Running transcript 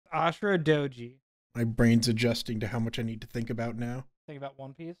Ashura Doji. My brain's adjusting to how much I need to think about now. Think about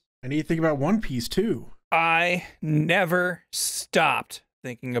One Piece. I need to think about One Piece too. I never stopped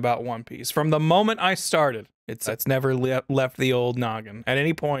thinking about One Piece. From the moment I started, it's never left the old noggin. At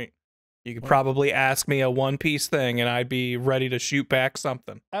any point, you could probably ask me a One Piece thing, and I'd be ready to shoot back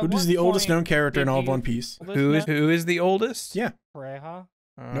something. Who is the oldest known character in all of One Piece? Who is the oldest? Yeah. Freya.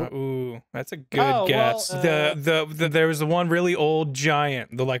 Nope. Ooh, that's a good guess. Well, there was the one really old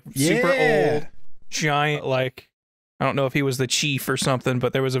giant, the like super old giant, like I don't know if he was the chief or something,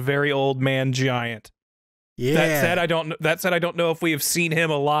 but there was a very old man giant. Yeah. That said, I don't know if we have seen him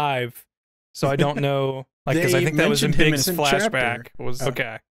alive, so I don't know. Like, because I think that was in Big's flashback.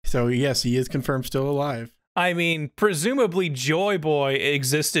 Okay. So yes, he is confirmed still alive. I mean, presumably Joy Boy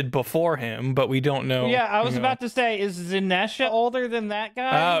existed before him, but we don't know. Yeah, I was about to say, is Zunesha older than that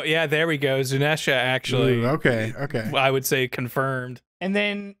guy? Oh, yeah, there we go. Zunesha, actually. Ooh, okay. I would say confirmed. And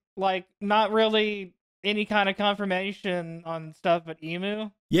then, like, not really any kind of confirmation on stuff but Emu.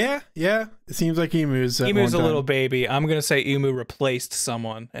 Yeah. It seems like Emu's a little baby. I'm going to say Emu replaced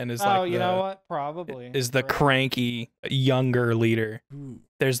someone and is you know what? Probably. Is the cranky younger leader. Ooh.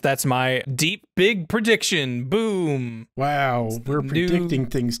 That's my big prediction. Boom. Wow, we're predicting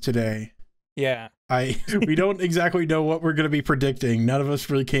things today. Yeah. We don't exactly know what we're going to be predicting. None of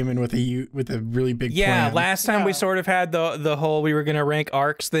us really came in with a really big plan. Last time we sort of had the whole we were going to rank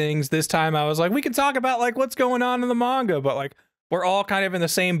arcs things. This time I was like, we can talk about like what's going on in the manga, but like we're all kind of in the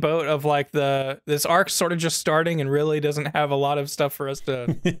same boat of like this arc's sort of just starting and really doesn't have a lot of stuff for us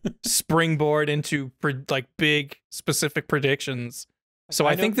to springboard into like big specific predictions. So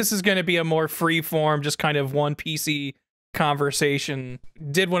I think this is going to be a more free form, just kind of One Piece-y conversation.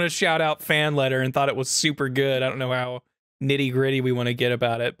 Did want to shout out Fan Letter and thought it was super good. I don't know how nitty gritty we want to get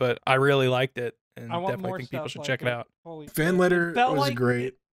about it, but I really liked it and definitely think people should check it out. Fan Letter was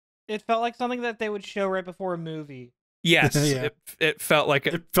great. It felt like something that they would show right before a movie. Yes, it felt like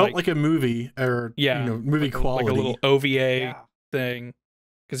like a movie, or movie quality, like a little OVA thing.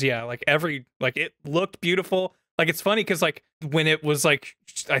 Because it looked beautiful. Like, it's funny because like when it was like,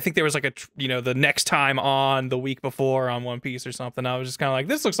 I think there was like the next time on the week before on One Piece or something, I was just kind of like,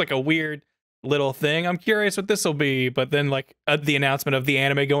 this looks like a weird little thing. I'm curious what this will be. But then like the announcement of the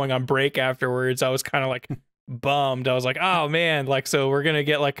anime going on break afterwards, I was kind of like bummed. I was like, oh man, like, so we're gonna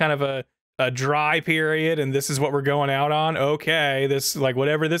get like kind of a dry period and this is what we're going out on. Okay, this like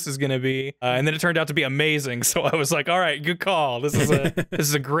whatever this is gonna be, and then it turned out to be amazing. So I was like, all right, good call. This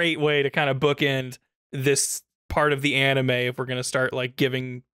is a great way to kind of bookend this part of the anime if we're gonna start like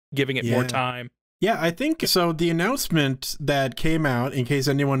giving it more time. Yeah, I think so. The announcement that came out, in case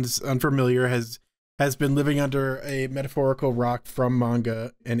anyone's unfamiliar, has been living under a metaphorical rock from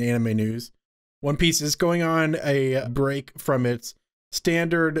manga and anime news. One Piece is going on a break from its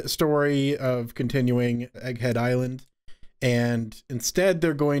standard story of continuing Egghead Island, and instead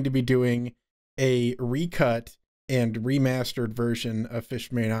they're going to be doing a recut and remastered version of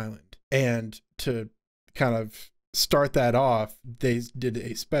Fishman Island. And to kind of start that off, they did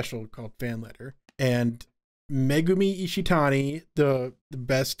a special called Fan Letter, and Megumi Ishitani, the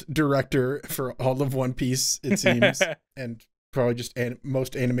best director for all of One Piece, it seems, and probably just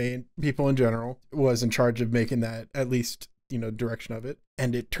most anime people in general, was in charge of making that, at least, direction of it.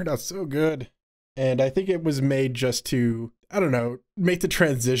 And it turned out so good. And I think it was made just to, I don't know, make the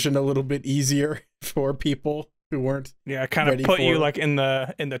transition a little bit easier for people who weren't kind of put you like in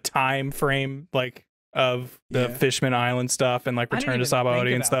the time frame like of the Fishman Island stuff and like Return to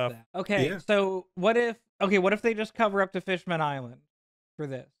Sabaody and stuff. Okay, so what if they just cover up to Fishman Island for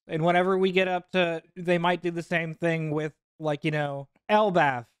this? And whenever we get up to, they might do the same thing with like,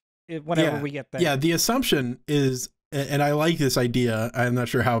 Elbaf whenever we get there. Yeah, the assumption is, and I like this idea, I'm not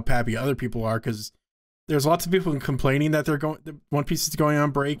sure how happy other people are, because there's lots of people complaining that One Piece is going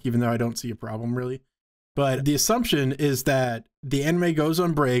on break, even though I don't see a problem really. But the assumption is that the anime goes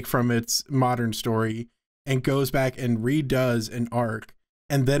on break from its modern story and goes back and redoes an arc,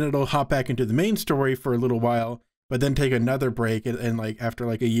 and then it'll hop back into the main story for a little while, but then take another break and like after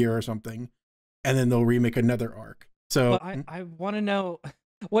like a year or something, and then they'll remake another arc. So I want to know,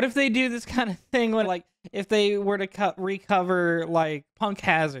 what if they do this kind of thing when, like, if they were to recover like Punk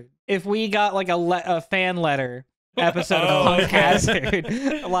Hazard? If we got like a fan letter episode of Punk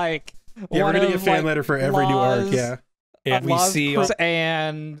Hazard, like. Yeah, we're gonna get a fan letter for every new arc. Yeah, we see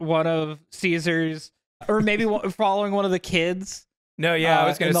and one of Caesar's, or maybe following one of the kids. No, I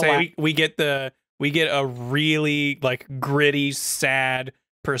was gonna say we get a really like gritty, sad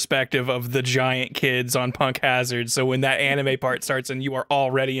perspective of the giant kids on Punk Hazard. So when that anime part starts and you are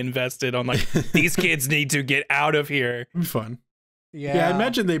already invested on like these kids need to get out of here. It'd be fun. Yeah, I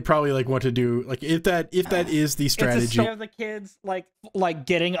imagine they probably like want to do like if that is the strategy. It's a story of the kids like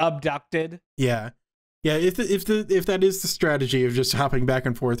getting abducted. Yeah. Yeah, if that is the strategy of just hopping back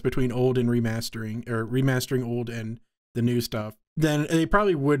and forth between old and remastering, or remastering old and the new stuff, then they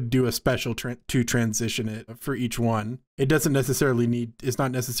probably would do a special to transition it for each one. It doesn't necessarily it's not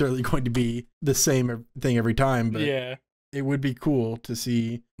necessarily going to be the same thing every time, but yeah, it would be cool to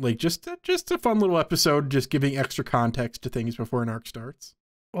see like just a fun little episode, just giving extra context to things before an arc starts.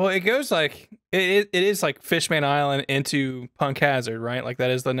 Well, it goes like it is like Fishman Island into Punk Hazard, right? Like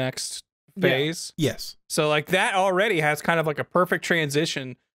that is the next phase. Yeah. Yes. So like that already has kind of like a perfect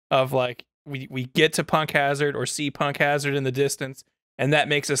transition of like we get to Punk Hazard or see Punk Hazard in the distance, and that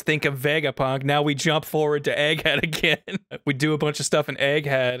makes us think of Vegapunk. Now we jump forward to Egghead again. We do a bunch of stuff in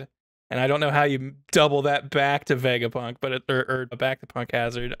Egghead, and I don't know how you double that back to Vegapunk, but or back to Punk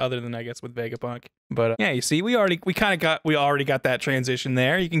Hazard, other than I guess with Vegapunk. But yeah, you see, we already got that transition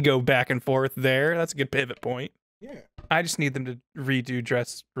there. You can go back and forth there. That's a good pivot point. Yeah. I just need them to redo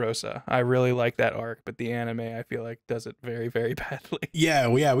Dressrosa. I really like that arc, but the anime I feel like does it very, very badly. Yeah,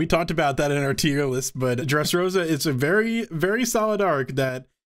 we talked about that in our tier list, but Dressrosa is a very, very solid arc that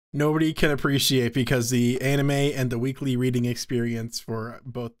nobody can appreciate because the anime and the weekly reading experience for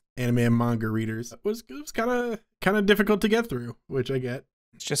both anime and manga readers was kind of difficult to get through, which I get.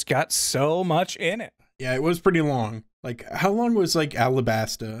 It's just got so much in it. Yeah, it was pretty long. Like, how long was like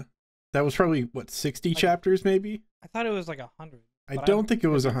Alabasta? That was probably what, 60 chapters maybe? I thought it was like 100. I don't think it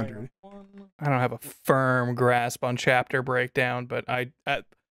was 100. I don't have a firm grasp on chapter breakdown, but I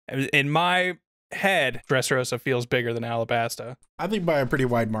in my head, Dressrosa feels bigger than Alabasta. I think by a pretty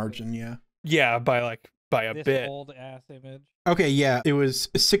wide margin, yeah. Yeah, by a this bit. Old ass image. Okay, yeah, it was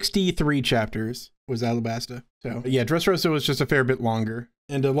 63 chapters was Alabasta. So yeah, Dressrosa was just a fair bit longer,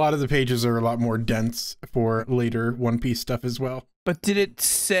 and a lot of the pages are a lot more dense for later One Piece stuff as well. But did it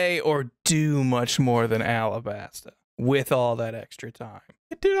say or do much more than Alabasta with all that extra time?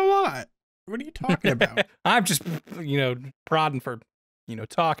 It did a lot. What are you talking about? I'm just, prodding for,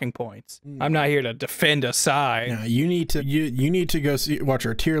 talking points. I'm not here to defend a side. No, you need to go watch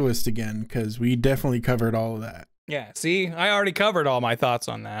our tier list again, because we definitely covered all of that. Yeah, see, I already covered all my thoughts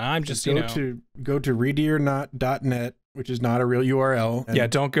on that. I'm just, go to readyornot.net, which is not a real URL. Yeah,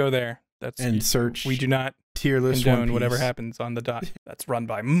 don't go there. And search. We do not tier list condone whatever happens on the dot. That's run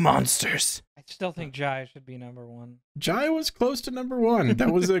by monsters. I still think Jai should be #1. Jai was close to #1.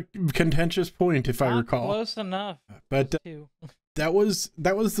 That was a contentious point, if I recall. Close enough. But that was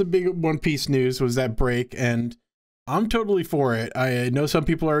the big One Piece news, was that break, and I'm totally for it. I know some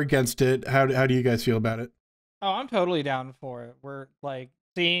people are against it. How do you guys feel about it? Oh, I'm totally down for it. We're like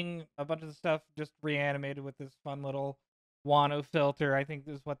seeing a bunch of the stuff just reanimated with this fun little Wano filter, I think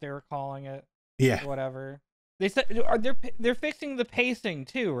is what they were calling it. Yeah. Or whatever. They said they're fixing the pacing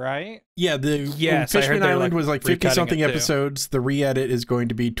too, right? Yeah, Fishman Island was like 50 something episodes. The re-edit is going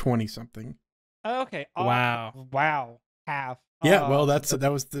to be 20 something. Oh, okay. Wow. Half. Yeah, well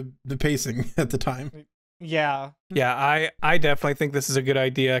that was the pacing at the time. Yeah. Yeah, I definitely think this is a good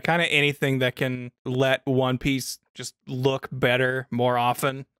idea. Kind of anything that can let One Piece just look better more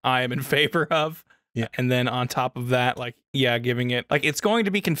often, I am in favor of. Yeah. And then on top of that, giving it, it's going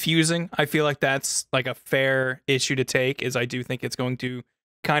to be confusing. I feel like that's like a fair issue to take, is I do think it's going to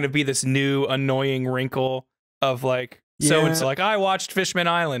kind of be this new annoying wrinkle of so it's like, I watched Fishman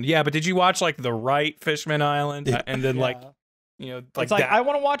Island. Yeah, but did you watch the right Fishman Island? Yeah. And then it's like, I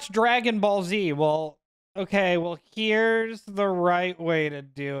want to watch Dragon Ball Z. Well, okay, well, here's the right way to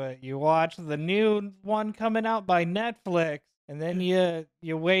do it. You watch the new one coming out by Netflix, and then you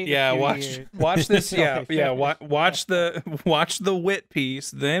wait. Yeah, watch this. Watch the Wit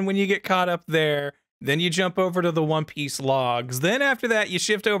piece. Then when you get caught up there, then you jump over to the One Piece logs. Then after that, you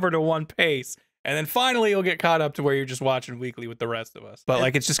shift over to One Piece. And then finally, you'll get caught up to where you're just watching weekly with the rest of us.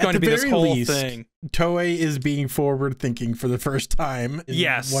 But it's just going to be this whole thing. Toei is being forward-thinking for the first time in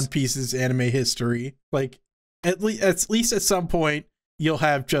One Piece's anime history. At least at some point, you'll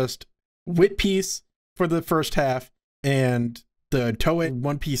have just Wit Piece for the first half, and the Toei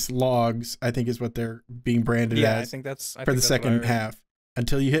One Piece logs, I think, is what they're being branded as. I think that's for the second half,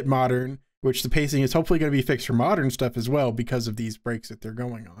 until you hit modern, which the pacing is hopefully going to be fixed for modern stuff as well because of these breaks that they're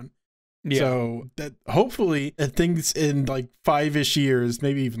going on. Yeah. So that hopefully things in 5-ish years,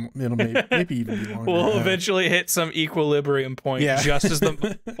 maybe even even longer. We'll eventually hit some equilibrium point. Yeah. Just as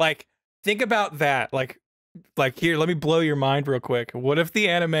the think about that. Here, let me blow your mind real quick. What if the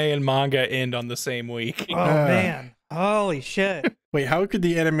anime and manga end on the same week? Oh man. Holy shit. Wait, how could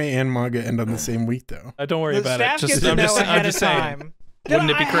the anime and manga end on the same week though? Don't worry about it. I'm just saying. Wouldn't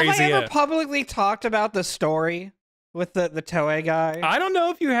it be crazy? Have I ever publicly talked about the story with the Toei guy? I don't know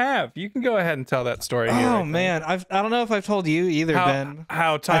if you have. You can go ahead and tell that story. Here, Oh man, I don't know if I've told you either, Ben.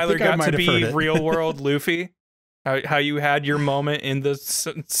 How Tyler got to be heard it. real world Luffy. How you had your moment in the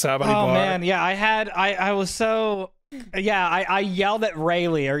Sabari bar. Oh man, yeah, I was so yeah, I yelled at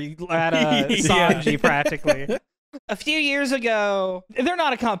Rayleigh or at Sanji practically. A few years ago, they're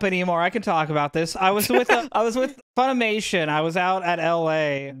not a company anymore. I can talk about this. I was with Funimation. I was out at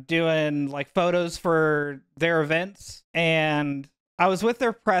LA doing like photos for their events, and I was with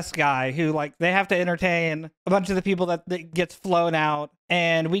their press guy who like they have to entertain a bunch of the people that gets flown out.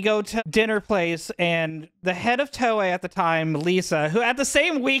 And we go to dinner place, and the head of Toei at the time, Lisa, who at the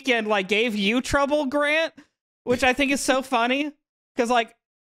same weekend like gave you trouble, Grant, which I think is so funny because like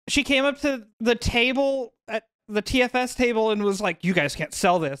she came up to the table at the TFS table and was like, "You guys can't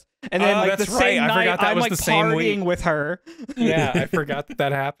sell this." And then like the same night, I'm like partying with her. Yeah, I forgot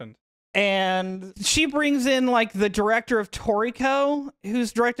that happened. And she brings in like the director of Toriko,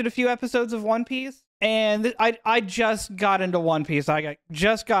 who's directed a few episodes of One Piece. And I just got into One Piece.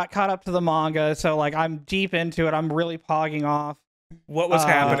 Just got caught up to the manga, so like I'm deep into it. I'm really pogging off. What was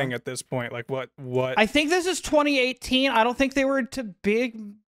happening at this point? Like what? I think this is 2018. I don't think they were to Big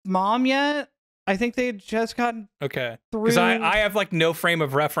Mom yet. I think they had just gotten okay. Because I have like no frame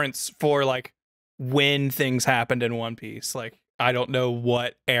of reference for like when things happened in One Piece. Like I don't know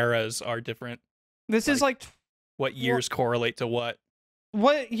what eras are different. This is like what years correlate to what.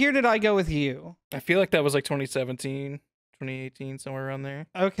 What year did I go with you? I feel like that was like 2017, 2018, somewhere around there.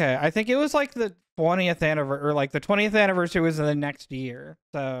 Okay, I think it was like the 20th anniversary, or like the 20th anniversary was in the next year.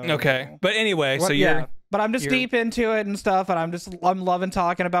 So okay, but anyway, so but I'm just deep into it and stuff, and I'm loving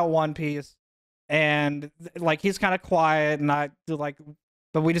talking about One Piece, and like he's kind of quiet, and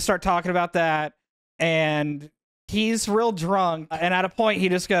but we just start talking about that, and he's real drunk, and at a point he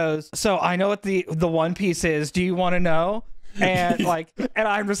just goes, "So I know what the One Piece is. Do you want to know?" And and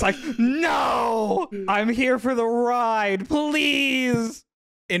I'm just like, no, I'm here for the ride, please.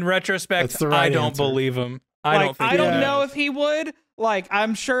 In retrospect, I don't believe him. I don't know if he would. Like,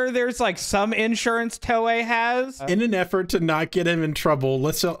 I'm sure there's like some insurance Toei has. In an effort to not get him in trouble,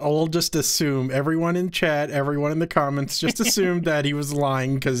 let's all just assume, everyone in chat, everyone in the comments, just assume that he was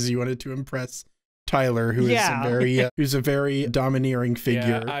lying because he wanted to impress Tyler, who is who's a very domineering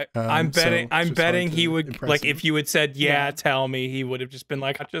figure. Yeah, I'm betting he would like if you had said tell me, he would have just been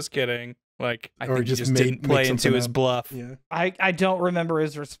like, I'm just kidding. Like I think he just didn't play into his bluff. Yeah. I don't remember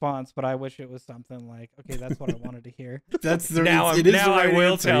his response, but I wish it was something like, okay, that's what I wanted to hear. That's the now I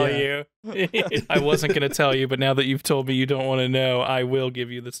will tell you. I wasn't gonna tell you, but now that you've told me you don't want to know, I will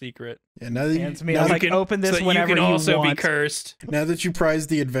give you the secret. Yeah, now that you open this so whenever you can also want. be cursed. Now that you prize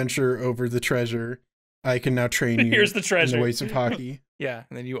the adventure over the treasure, I can now train you. Here's the treasure. In the ways of hockey. Yeah,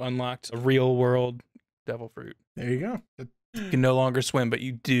 and then you unlocked a real world devil fruit. There you go. You can no longer swim, but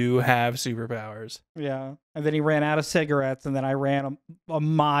you do have superpowers. Yeah, and then he ran out of cigarettes, and then I ran a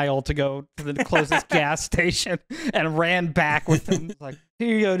mile to go to the closest gas station and ran back with him. Like,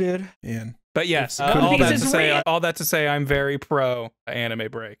 here you go, dude. Man. But yes, all that to say, I'm very pro anime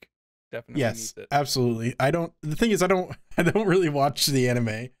break. Definitely. Yes, absolutely. The thing is, I don't really watch the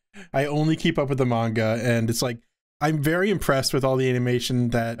anime. I only keep up with the manga, and it's like I'm very impressed with all the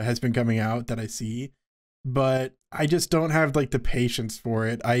animation that has been coming out that I see, but I just don't have like the patience for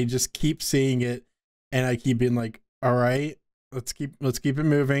it. I just keep seeing it, and I keep being like, all right, let's keep it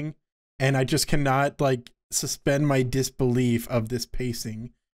moving, and I just cannot like suspend my disbelief of this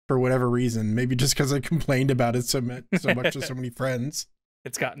pacing for whatever reason. Maybe just because I complained about it so much to so many friends.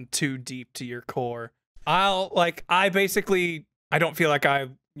 It's gotten too deep to your core. I don't feel like I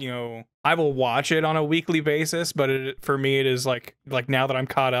will watch it on a weekly basis, but for me, it is like now that I'm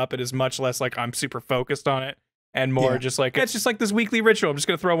caught up, it is much less like I'm super focused on it and more just like, it's just like this weekly ritual. I'm just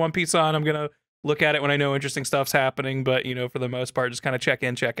going to throw One Piece on. I'm going to look at it when I know interesting stuff's happening, but for the most part, just kind of check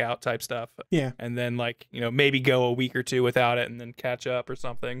in, check out type stuff. Yeah. And then like, maybe go a week or two without it and then catch up or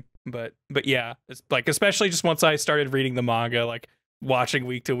something. But yeah, it's like, especially just once I started reading the manga, like watching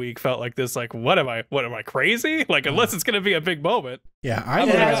week to week felt like this, like, what am I crazy? Like, unless it's going to be a big moment. Yeah.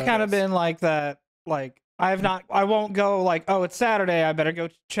 It has kind of been like that. Like, I won't go like, oh, it's Saturday, I better go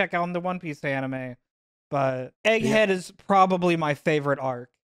check out the One Piece anime. But Egghead is probably my favorite arc.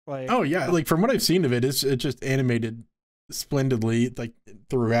 Like, oh yeah, like from what I've seen of it, it's just animated splendidly, like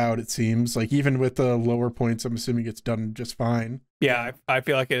throughout. It seems like even with the lower points, I'm assuming it's done just fine. Yeah, I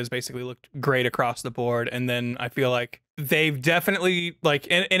feel like it has basically looked great across the board, and then I feel like they've definitely like,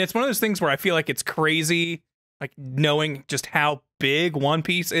 and it's one of those things where I feel like it's crazy, like knowing just how big One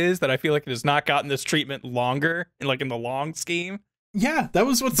Piece is, that I feel like it has not gotten this treatment longer, like in the long scheme. Yeah, that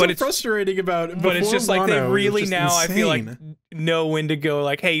was what's But so it's- frustrating about it. But it's just like they Wano, it was really just now I feel like insane. know when to go.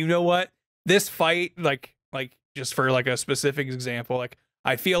 Like, hey, you know what? This fight, like just for like a specific example, like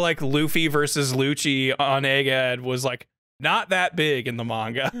I feel like Luffy versus Lucci on Egghead was like not that big in the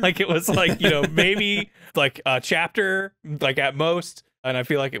manga. Like it was like, you know, maybe like a chapter, like at most. And I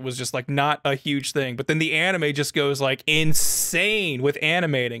feel like it was just like not a huge thing. But then the anime just goes like insane with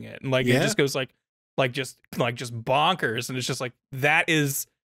animating it. And like it Yeah. just goes like just bonkers. And it's just like that is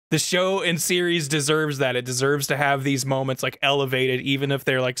the show and series deserves that. It deserves to have these moments like elevated, even if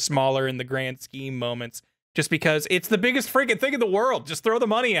they're like smaller in the grand scheme moments. Just because it's the biggest freaking thing in the world. Just throw the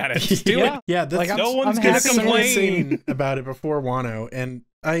money at it. Just do Yeah. it. Yeah, that's Like, No one's I'm gonna happy so complain. insane about it before Wano, and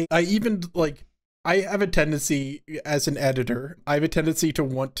I even like I have a tendency as an editor, I have a tendency to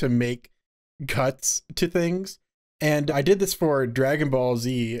want to make cuts to things, and I did this for Dragon Ball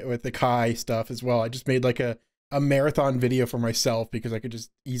Z with the Kai stuff as well. I just made like a marathon video for myself because I could just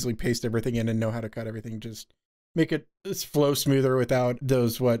easily paste everything in and know how to cut everything, just make it flow smoother without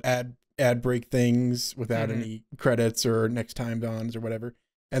those ad break things, without any credits or next time ons or whatever.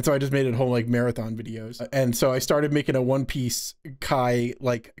 And so I just made it whole like marathon videos. And so I started making a One Piece Kai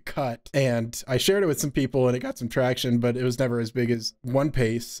like cut, and I shared it with some people and it got some traction, but it was never as big as One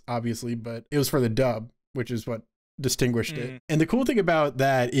Piece, obviously, but it was for the dub, which is what distinguished it. And the cool thing about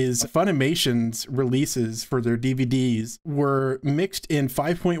that is Funimation's releases for their DVDs were mixed in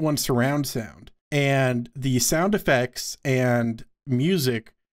 5.1 surround sound, and the sound effects and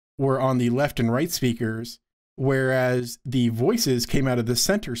music were on the left and right speakers, whereas the voices came out of the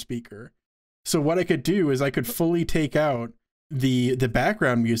center speaker. So what I could do is I could fully take out the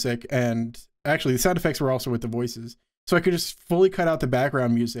background music, and actually the sound effects were also with the voices. So I could just fully cut out the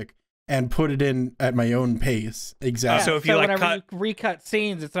background music and put it in at my own pace. Exactly. So if you like whenever cut you recut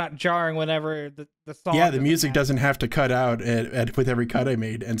scenes, it's not jarring whenever the song. Yeah, the music doesn't have to cut out with every cut I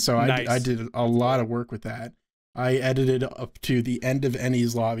made. And so Nice. I did a lot of work with that. I edited up to the end of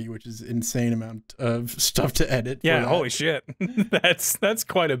Eni's lobby, which is an insane amount of stuff to edit. Yeah, holy shit. That's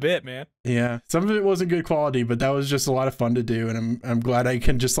quite a bit, man. Yeah, some of it wasn't good quality, but that was just a lot of fun to do, and I'm glad I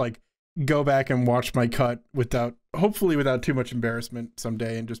can just like go back and watch my cut hopefully without too much embarrassment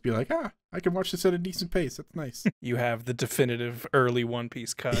someday, and just be like, I can watch this at a decent pace. That's nice. You have the definitive early One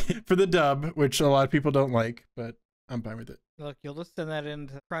Piece cut. For the dub, which a lot of people don't like, but I'm fine with it. Look, you'll just send that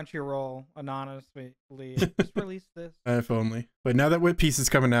into Crunchyroll anonymously. Just release this. If only. But now that One Piece is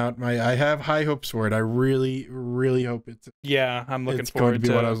coming out, I have high hopes for it. I really, really hope it's. Yeah, I'm looking It's going forward to be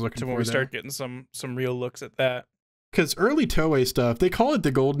to what I was looking when for we there. start getting some real looks at that. Because early Toei stuff, they call it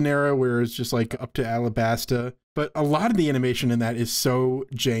the golden era, where it's just like up to Alabasta. But a lot of the animation in that is so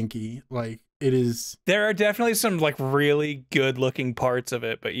janky. Like, it is. There are definitely some like really good looking parts of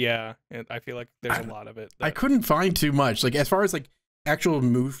it, but yeah, I feel like there's a lot of it. I couldn't find too much. Like, as far as like actual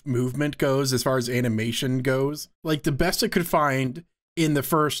movement goes, as far as animation goes, like the best I could find in the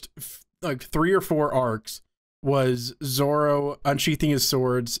first like 3 or 4 arcs was Zoro unsheathing his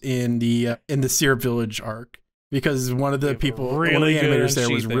swords in the Syrup Village arc, because one of the Really one of the good animators there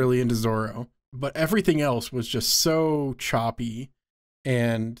was unsheathing. really into Zoro. But everything else was just so choppy,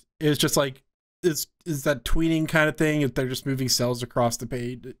 and it was just like is that tweening kind of thing. If they're just moving cells across the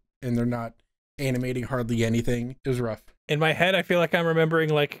page and they're not animating hardly anything, it was rough. In my head, I feel like I'm remembering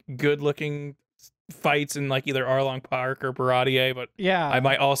like good looking fights in like either Arlong Park or Baratier, but Yeah. I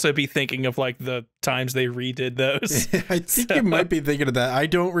might also be thinking of like the times they redid those. I think you might be thinking of that. I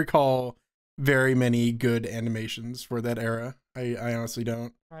don't recall very many good animations for that era. I honestly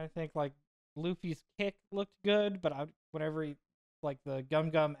don't. trying to think, like Luffy's kick looked good, but whenever he like the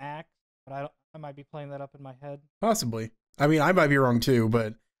Gum axe, but I might be playing that up in my head. Possibly. I mean, I might be wrong too,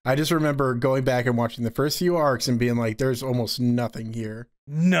 but I just remember going back and watching the first few arcs and being like, there's almost nothing here.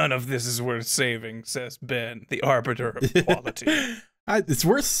 None of this is worth saving, says Ben, the arbiter of quality. It's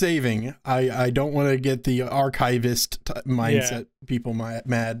worth saving. I don't want to get the archivist mindset people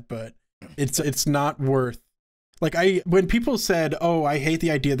mad, but it's not worth. Like, when people said, "Oh, I hate the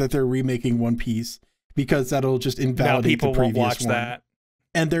idea that they're remaking One Piece because that'll just Now invalidate people the won't previous watch one." that.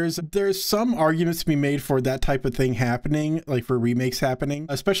 And there's some arguments to be made for that type of thing happening, like for remakes happening,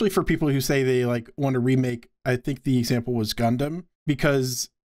 especially for people who say they like want to remake. I think the example was Gundam, because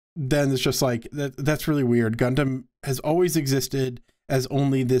then it's just like that's really weird. Gundam has always existed as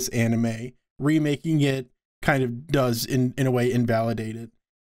only this anime. Remaking it kind of does in a way invalidate it.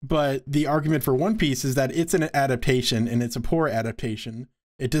 But the argument for One Piece is that it's an adaptation, and it's a poor adaptation.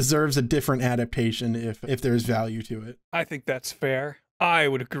 It deserves a different adaptation if there's value to it. I think that's fair. I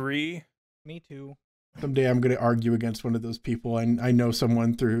would agree. Me too. Someday I'm going to argue against one of those people. I know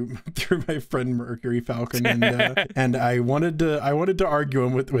someone through my friend Mercury Falcon, and I wanted to argue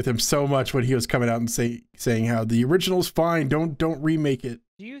with him so much when he was coming out and saying how the original's fine. Don't remake it.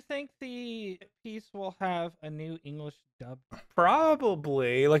 Do you think the piece will have a new English dub?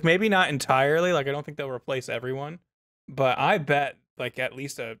 Probably. Like maybe not entirely. Like I don't think they'll replace everyone, but I bet like at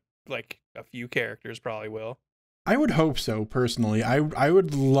least a few characters probably will. I would hope so, personally. I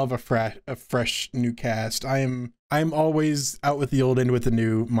would love a fresh new cast. I'm always out with the old in with the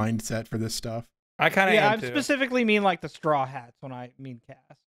new mindset for this stuff. I kind of I specifically mean like the Straw Hats when I mean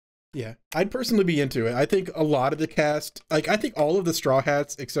cast. Yeah, I'd personally be into it. I think a lot of the cast, I think all of the Straw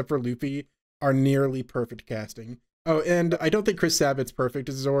Hats except for Luffy are nearly perfect casting. Oh, and I don't think Chris Sabat's perfect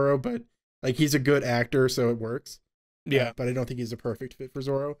as Zoro, but like he's a good actor, so it works. Yeah, but I don't think he's a perfect fit for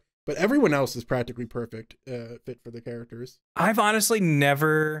Zoro. But everyone else is practically perfect fit for the characters. I've honestly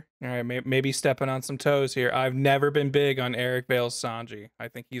never, all right, maybe stepping on some toes here. I've never been big on Eric Vale's Sanji. I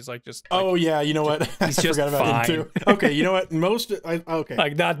think he's like just. Like, oh yeah, you know what? He's I just forgot about him too. Okay, you know what? Okay.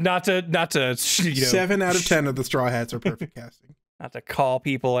 Like not to 7 out of 10 of the Straw Hats are perfect casting. Not to call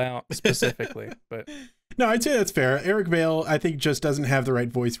people out specifically, but no, I'd say that's fair. Eric Vale, I think, just doesn't have the right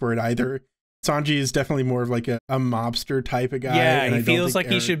voice for it either. Sanji is definitely more of like a mobster type of guy. Yeah, and he feels like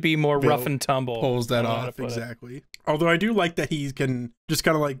he should be more rough and tumble. Pulls that off, exactly. Although I do like that he can just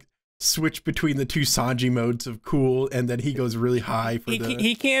kind of like switch between the two Sanji modes of cool, and then he goes really high for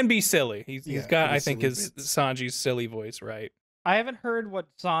he can be silly. He's got, I think, his Sanji's silly voice, right? I haven't heard what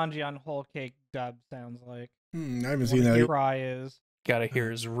Sanji on Whole Cake dub sounds like. I haven't seen that. Cry is. Gotta hear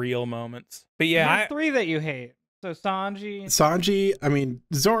his real moments. But yeah, three that you hate. So Sanji, I mean,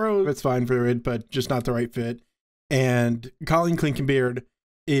 Zoro, it's fine for it, but just not the right fit. And Colleen Clinkenbeard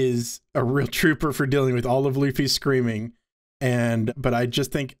is a real trooper for dealing with all of Luffy's screaming. But I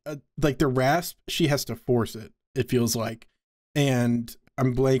just think, like, the rasp, she has to force it, it feels like. And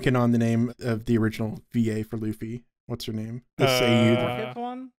I'm blanking on the name of the original VA for Luffy. What's her name? The Seiyu.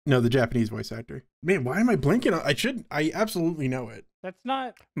 One? No, the Japanese voice actor. Man, why am I blanking on? I absolutely know it. That's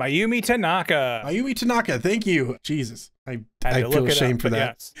not Mayumi Tanaka. Mayumi Tanaka, thank you. Jesus, I feel ashamed for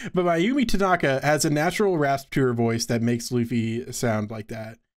that. Yes. But Mayumi Tanaka has a natural rasp to her voice that makes Luffy sound like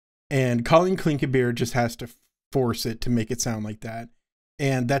that. And Colleen Clinkenbeard just has to force it to make it sound like that.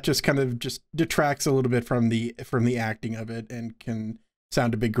 And that just kind of just detracts a little bit from the acting of it and can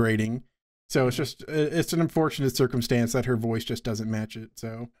sound a bit grating. So it's an unfortunate circumstance that her voice just doesn't match it.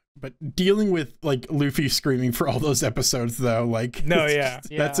 So, but dealing with like Luffy screaming for all those episodes though, like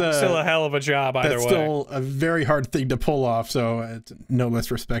that's still a hell of a job either way. That's still a very hard thing to pull off. So it's no less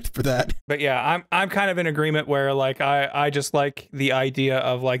respect for that. But yeah, I'm kind of in agreement where like I just like the idea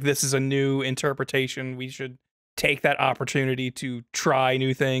of like this is a new interpretation. We should take that opportunity to try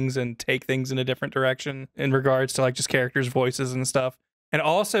new things and take things in a different direction in regards to like just characters' voices and stuff. And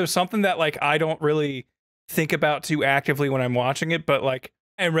also something that like I don't really think about too actively when I'm watching it, but like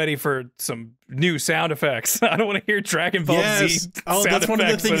I'm ready for some new sound effects. I don't want to hear Dragon Ball Z. Oh, that's one of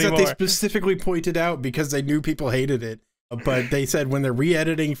the things anymore. That they specifically pointed out because they knew people hated it. But they said when they're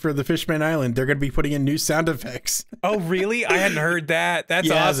re-editing for the Fishman Island, they're going to be putting in new sound effects. Oh, really? I hadn't heard that. That's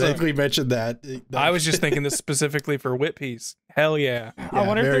awesome. Yeah, they mentioned that. I was just thinking this specifically for Whip Piece. Hell yeah. I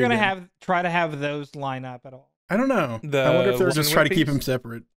wonder if they're going to try to have those line up at all. I don't know. I wonder if they're just trying to keep them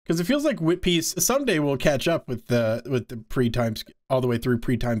separate. Because it feels like Whip Piece someday will catch up with the pre-time all the way through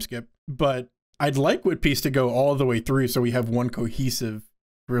pre-time skip. But I'd like Whip Piece to go all the way through so we have one cohesive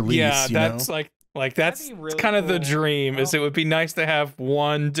release. Yeah, that's that's really kind of the dream. Is it would be nice to have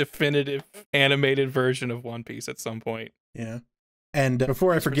one definitive animated version of One Piece at some point. Yeah. And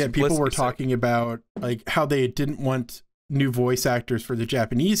before I forget, people were talking about like how they didn't want new voice actors for the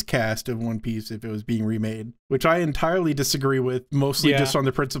Japanese cast of One Piece if it was being remade, which I entirely disagree with, mostly just on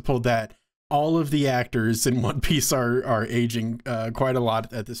the principle that all of the actors in One Piece are aging quite a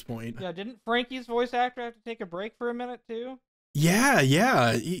lot at this point. Yeah, didn't Frankie's voice actor have to take a break for a minute too? Yeah.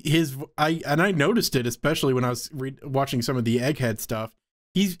 I noticed it, especially when I was watching some of the Egghead stuff.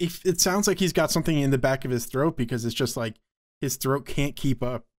 It sounds like he's got something in the back of his throat because it's just like his throat can't keep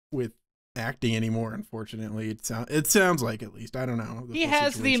up with acting anymore, unfortunately. It sounds like, at least, I don't know. He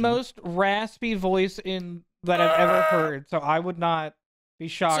has the most raspy voice that I've ever heard, so I would not be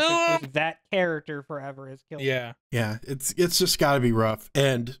shocked if that character forever is killed. Yeah, it's just got to be rough.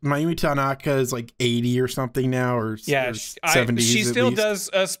 And Mayumi Tanaka is like 80 or something now, or 70s. She still does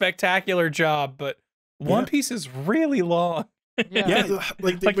a spectacular job, but One Piece is really long. Yeah,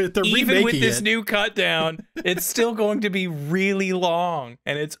 like they're even with this new cut down, it's still going to be really long,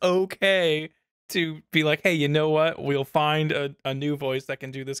 and it's okay to be like, hey, you know what? We'll find a new voice that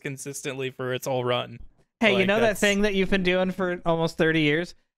can do this consistently for its whole run. Hey, Like, you know that thing that you've been doing for almost 30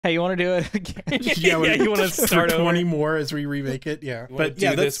 years? Hey, you want to do it again? Yeah, you want to start for 20 over? more as we remake it. Yeah, But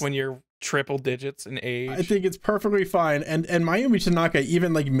do this when you're triple digits in age. I think it's perfectly fine. And Mayumi Tanaka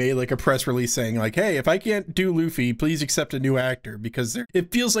even like made like a press release saying like, hey, if I can't do Luffy, please accept a new actor, because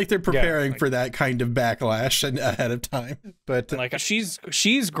it feels like they're preparing for that kind of backlash and ahead of time. But like she's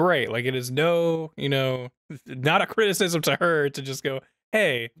great. Like it is no, not a criticism to her to just go,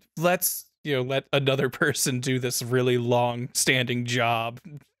 hey, let's let another person do this really long standing job.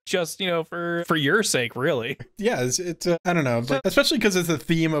 Just for your sake, really. Yeah, it's I don't know, but especially because it's a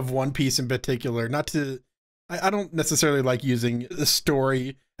theme of One Piece in particular. Not to, I don't necessarily like using the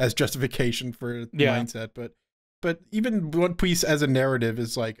story as justification for mindset, but even One Piece as a narrative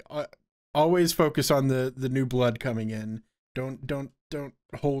is like always focus on the new blood coming in. Don't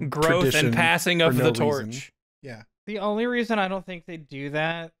hold growth and passing of the torch. Reason. Yeah. The only reason I don't think they do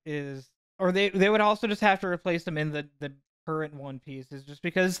that is, or they would also just have to replace them in the current One Piece, is just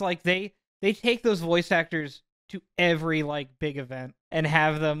because like they take those voice actors to every like big event and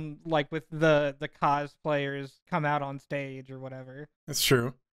have them like with the cosplayers come out on stage or whatever. That's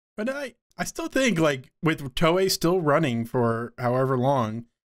true. But I still think like with Toei still running for however long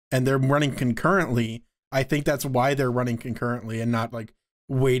and they're running concurrently, I think that's why they're running concurrently and not like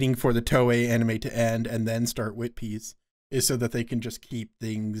waiting for the Toei anime to end and then start One Piece, is so that they can just keep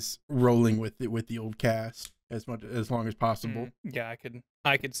things rolling with the old cast as long as possible. Yeah,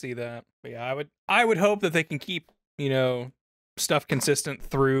 I could see that. But yeah, I would hope that they can keep, stuff consistent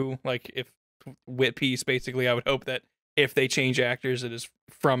through, like if One Piece basically, I would hope that if they change actors it is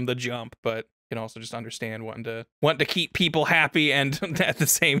from the jump, but can also just understand wanting to keep people happy and at the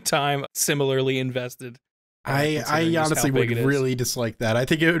same time similarly invested. I honestly would really dislike that. I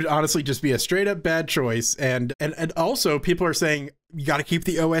think it would honestly just be a straight up bad choice. And also people are saying you got to keep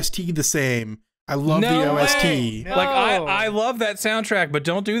the OST the same. I love the OST. No. Like I love that soundtrack, but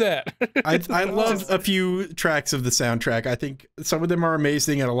don't do that. I love a few tracks of the soundtrack. I think some of them are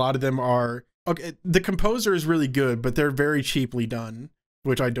amazing and a lot of them are okay. The composer is really good, but they're very cheaply done,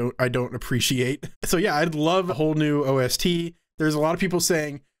 which I don't appreciate. So yeah, I'd love a whole new OST. There's a lot of people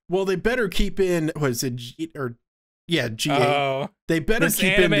saying, well, they better keep in, was it G8? Oh, they better this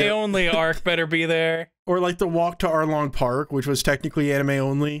keep anime in only arc better be there. Or like the Walk to Arlong Park, which was technically anime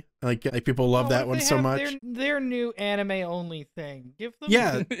only. Like people love that one so much. Their new anime only thing. Give them.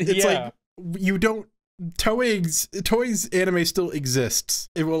 Yeah, it's like you don't. Toei's anime still exists.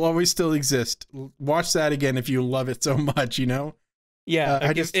 It will always still exist. Watch that again if you love it so much. Yeah,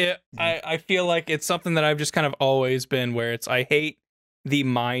 I feel like it's something that I've just kind of always been where it's I hate the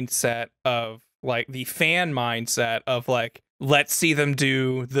mindset of like the fan mindset of like, let's see them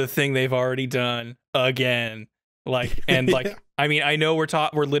do the thing they've already done again. Like, and like, I mean, I know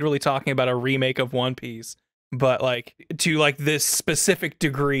we're literally talking about a remake of One Piece, but like to like this specific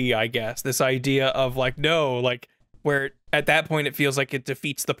degree, I guess, this idea of like, no, like where at that point it feels like it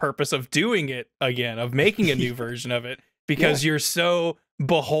defeats the purpose of doing it again, of making a new version of it, because you're so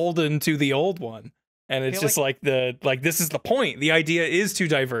beholden to the old one. And it's just like this is the point. The idea is to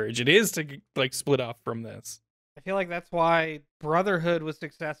diverge. It is to like split off from this. I feel like that's why Brotherhood was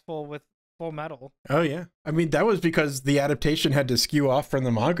successful with Full Metal. Oh yeah, I mean that was because the adaptation had to skew off from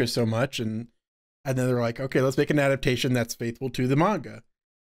the manga so much, and then they're like, okay, let's make an adaptation that's faithful to the manga.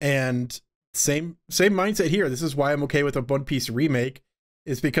 And same mindset here. This is why I'm okay with a One Piece remake,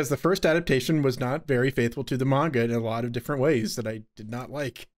 is because the first adaptation was not very faithful to the manga in a lot of different ways that I did not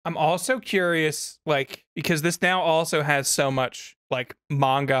like. I'm also curious, like, because this now also has so much like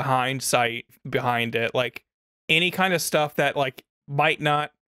manga hindsight behind it, like any kind of stuff that like might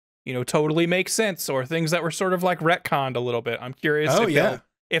not, totally make sense, or things that were sort of like retconned a little bit. I'm curious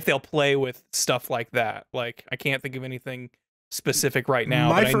if they'll play with stuff like that. Like, I can't think of anything specific right now.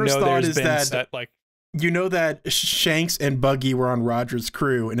 My but first I know thought there's is been that like, that Shanks and Buggy were on Roger's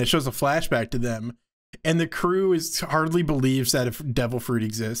crew, and it shows a flashback to them, and the crew hardly believes that if devil fruit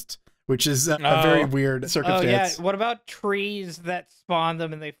exists, which is a very weird circumstance. Oh yeah, what about trees that spawn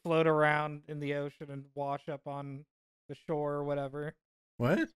them and they float around in the ocean and wash up on the shore or whatever?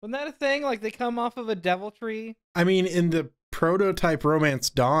 What? Wasn't that a thing? Like they come off of a devil tree? I mean, in the prototype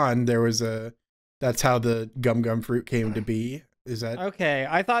Romance Dawn, there was that's how the gum fruit came to be. Is that okay?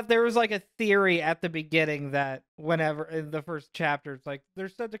 I thought there was like a theory at the beginning that whenever in the first chapter, it's like they're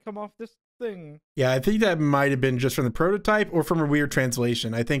said to come off this thing. Yeah, I think that might have been just from the prototype or from a weird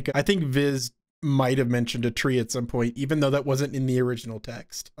translation. I think Viz might have mentioned a tree at some point, even though that wasn't in the original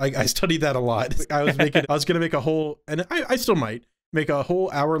text. I studied that a lot. I was gonna make a whole, and I still might make a whole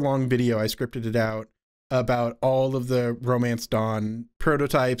hour-long video. I scripted it out about all of the Romance Dawn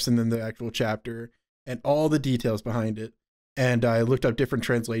prototypes and then the actual chapter and all the details behind it. And I looked up different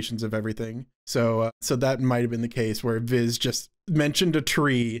translations of everything. So that might have been the case where Viz just mentioned a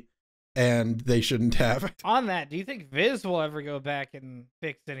tree and they shouldn't have. On that, do you think Viz will ever go back and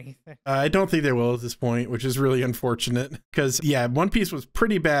fix anything? I don't think they will at this point, which is really unfortunate. Because, yeah, One Piece was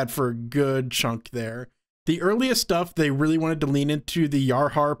pretty bad for a good chunk there. The earliest stuff, they really wanted to lean into the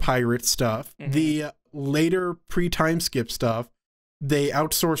Yarhar pirate stuff. Mm-hmm. The later pre-time skip stuff, they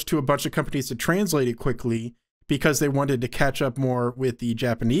outsourced to a bunch of companies to translate it quickly because they wanted to catch up more with the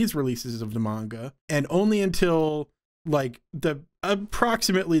Japanese releases of the manga. And only until like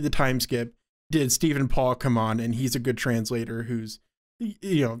approximately the time skip did Stephen Paul come on, and he's a good translator who's,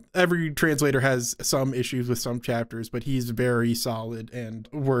 you know, every translator has some issues with some chapters, but he's very solid and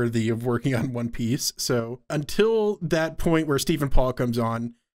worthy of working on One Piece. So until that point where Stephen Paul comes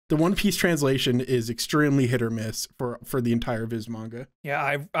on, the One Piece translation is extremely hit or miss for the entire Viz manga.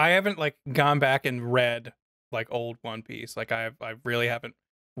 Yeah, I haven't like gone back and read like old One Piece. Like I really haven't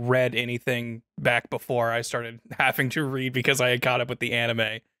read anything back before I started having to read because I had caught up with the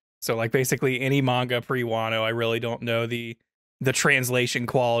anime. So like basically any manga pre-Wano, I really don't know the translation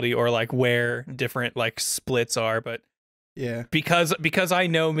quality or like where different like splits are, but yeah, because I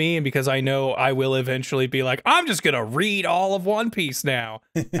know me and because I know I will eventually be like, I'm just gonna read all of One Piece now.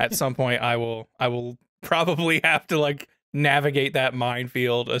 At some point I will probably have to like navigate that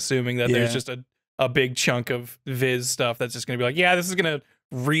minefield, assuming that there's just a big chunk of Viz stuff that's just gonna be like, yeah, this is gonna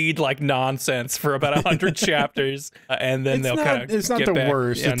read like nonsense for about 100 chapters, and then they'll kind of it's not the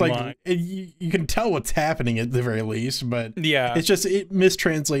worst. It's like you can tell what's happening at the very least, but yeah, it's just it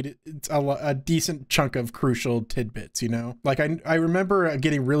mistranslated. It's a decent chunk of crucial tidbits, you know. Like I remember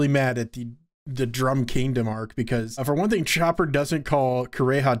getting really mad at the Drum Kingdom arc because for one thing, Chopper doesn't call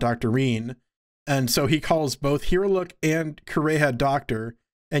Kureha Dr. Reen, and so he calls both Hiraluk and Kureha Doctor.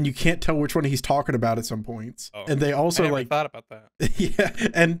 And you can't tell which one he's talking about at some points. Oh, and they also like thought about that. Yeah,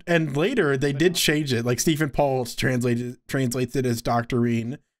 and later they did change it. Like Stephen Paul translates it as Dr.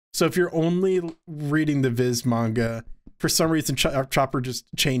 Reen. So if you're only reading the Viz manga, for some reason Chopper just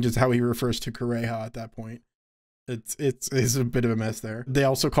changes how he refers to Kureha at that point. It's a bit of a mess there. They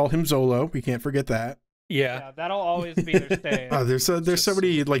also call him Zolo. We can't forget that. Yeah, that'll always be their stay. Oh, there's so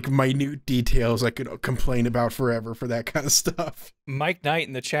many like minute details I could complain about forever for that kind of stuff. Mike Knight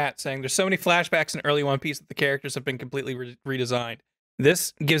in the chat saying there's so many flashbacks in early One Piece that the characters have been completely redesigned.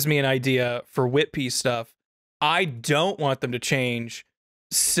 This gives me an idea for Whip Piece stuff. I don't want them to change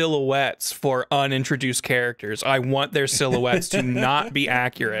silhouettes for unintroduced characters. I want their silhouettes to not be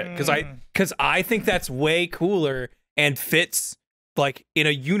accurate because I think that's way cooler and fits like in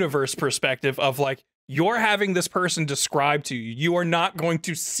a universe perspective of like, you're having this person described to you. You are not going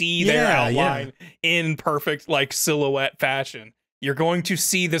to see their outline in perfect like silhouette fashion. You're going to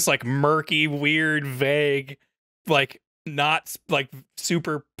see this like murky, weird, vague, like not like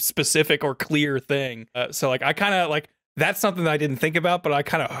super specific or clear thing. So like I kind of like that's something that I didn't think about, but I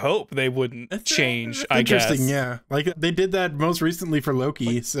kind of hope they wouldn't change. I guess. Interesting, yeah. Like they did that most recently for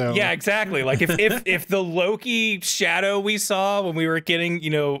Loki. So yeah, exactly. Like if the Loki shadow we saw when we were getting, you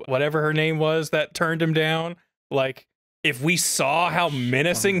know, whatever her name was that turned him down, like if we saw how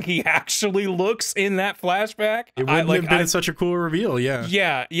menacing he actually looks in that flashback, it wouldn't have been such a cool reveal.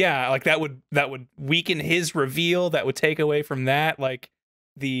 Yeah, yeah. Like that would weaken his reveal. That would take away from that. Like.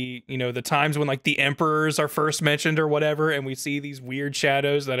 The times when like the emperors are first mentioned or whatever, and we see these weird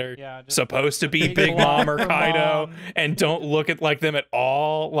shadows that are supposed to be Big Mom or Kaido and don't look at like them at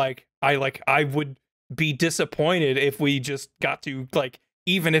all. Like I would be disappointed if we just got to like,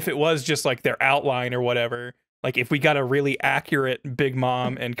 even if it was just like their outline or whatever, like if we got a really accurate Big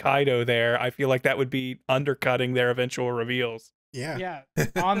Mom and Kaido there, I feel like that would be undercutting their eventual reveals. Yeah.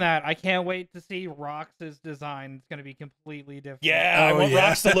 On that, I can't wait to see Rox's design. It's going to be completely different. Yeah, I want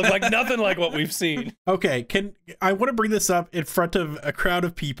Rox to look like nothing like what we've seen. Okay, I want to bring this up in front of a crowd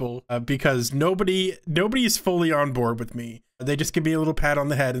of people because nobody's fully on board with me. They just give me a little pat on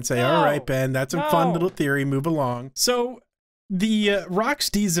the head and say, "All right, Ben, that's a fun little theory. Move along." So, the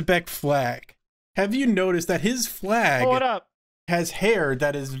Rox D. Zebek flag. Have you noticed that his flag? Pull it up. Has hair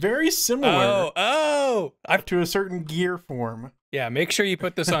that is very similar to a certain gear form. Yeah, make sure you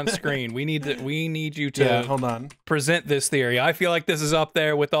put this on screen. We need you to hold on. Present this theory. I feel like this is up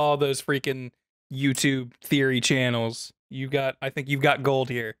there with all those freaking YouTube theory channels. I think you've got gold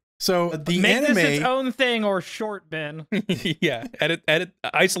here. So the Make anime this its own thing or short, Ben. Yeah, edit,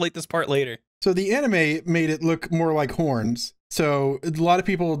 isolate this part later. So the anime made it look more like horns. So a lot of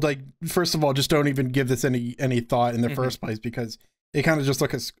people, like, first of all, just don't even give this any thought in the first place because It kind of just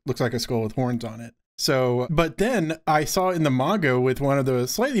looks like a skull with horns on it. So, but then I saw in the manga with one of the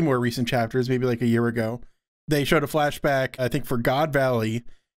slightly more recent chapters, maybe like a year ago, they showed a flashback, I think, for God Valley,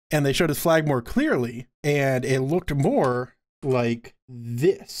 and they showed his flag more clearly, and it looked more like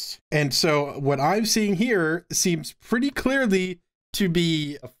this. And so what I'm seeing here seems pretty clearly to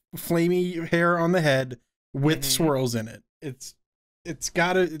be a flamey hair on the head with swirls in it. It's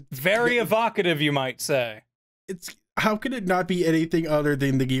very evocative, you might say. It's how could it not be anything other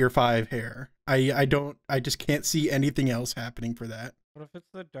than the Gear 5 hair? I just can't see anything else happening for that. What if it's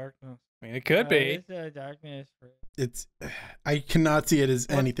the darkness? I mean, it could be. It's the darkness. I cannot see it as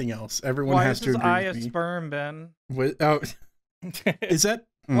anything else. Everyone has to agree eye with of me. sperm, Ben? What, oh, is that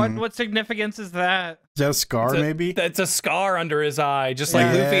What significance is that? Is that a scar? Maybe it's a scar under his eye, just like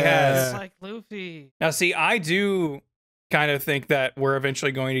Luffy has. Just like Luffy. Now, see, I do kind of think that we're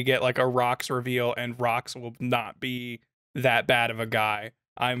eventually going to get like a Rocks reveal, and Rocks will not be that bad of a guy.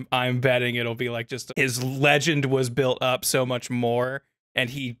 I'm betting it'll be like just his legend was built up so much more, and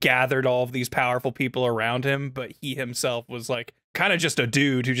he gathered all of these powerful people around him, but he himself was like kind of just a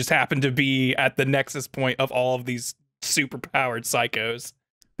dude who just happened to be at the nexus point of all of these super powered psychos.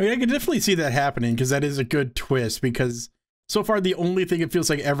 I mean, I can definitely see that happening, because that is a good twist, because so far the only thing it feels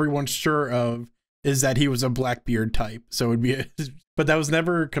like everyone's sure of is that he was a Blackbeard type. So it would be but that was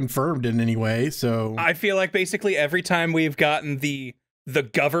never confirmed in any way. So I feel like basically every time we've gotten the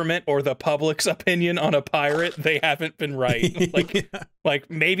government or the public's opinion on a pirate, they haven't been right. Like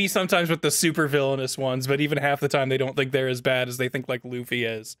maybe sometimes with the super villainous ones, but even half the time they don't think they're as bad as they think like Luffy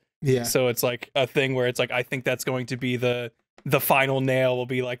is. Yeah. So it's like a thing where it's like, I think that's going to be the final nail, will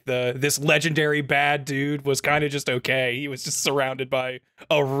be like this legendary bad dude was kind of just okay. He was just surrounded by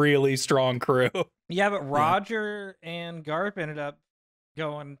a really strong crew. Yeah, but Roger and Garp ended up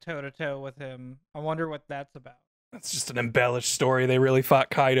going toe to toe with him. I wonder what that's about. That's just an embellished story. They really fought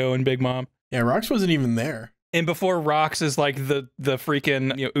Kaido and Big Mom. Yeah, Rocks wasn't even there. And before Rocks is like the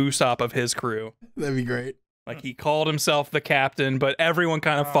freaking Usopp of his crew. That'd be great. Like he called himself the captain, but everyone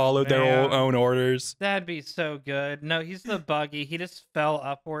kind of followed their own orders. That'd be so good. No, he's the Buggy. He just fell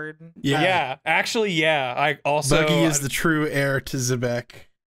upward. Yeah. Actually, yeah. I also Buggy is the true heir to Zebek.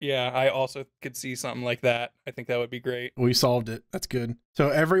 Yeah, I also could see something like that. I think that would be great. We solved it. That's good. So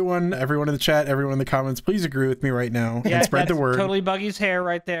everyone in the chat, everyone in the comments, please agree with me right now and spread the word. Totally Buggy's hair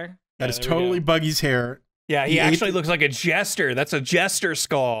right there. That is totally Buggy's hair. Yeah, he actually looks like a jester. That's a jester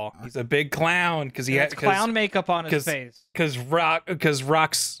skull. He's a big clown because he has clown makeup on his face. Because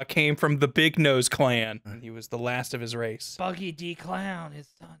Rocks came from the Big Nose clan. And he was the last of his race. Buggy D Clown, his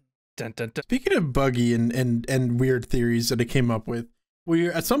son. Dun, dun, dun. Speaking of Buggy and weird theories that I came up with,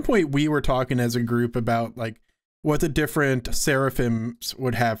 at some point we were talking as a group about like what the different seraphims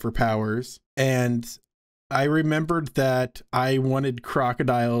would have for powers, and I remembered that I wanted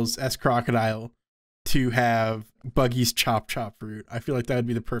Crocodile's Crocodile to have Buggy's Chop Fruit. I feel like that would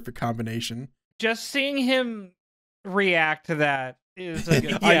be the perfect combination. Just seeing him react to that is a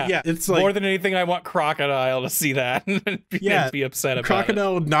good yeah, it's like, more than anything, I want Crocodile to see that and be upset about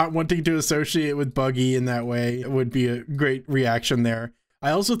Crocodile not wanting to associate with Buggy in that way would be a great reaction there.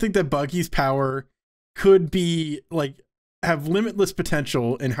 I also think that Buggy's power could be like have limitless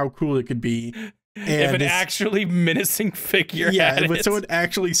potential in how cool it could be. And if an actually menacing figure, with someone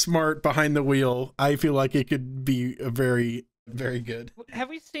actually smart behind the wheel, I feel like it could be a very, very good. Have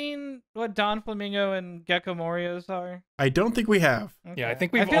we seen what Don Flamingo and Gecko Morios are? I don't think we have. Okay. Yeah, I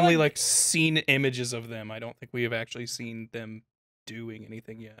think we've only like seen images of them. I don't think we have actually seen them doing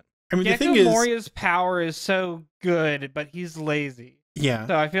anything yet. I mean, Gecko the thing is, Moria's power is so good, but he's lazy. Yeah.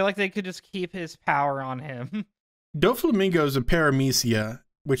 So I feel like they could just keep his power on him. Doflamingo is a paramecia,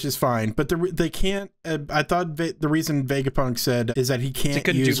 which is fine, but they can't. I thought the reason Vegapunk said is that he can't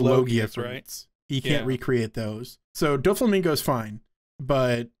use Logia fruits. Right? He can't recreate those. So Doflamingo is fine,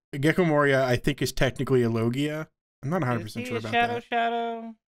 but Gecko Moria I think is technically a Logia. I'm not 100% sure about that.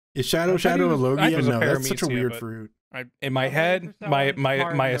 Shadow. Is Shadow a Logia? No, that's such a weird fruit. In my head,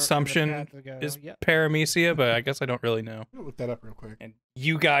 my assumption is paramecia, but I guess I don't really know. I'll look that up real quick. And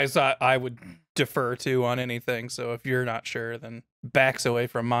you guys, I would defer to on anything. So if you're not sure, then backs away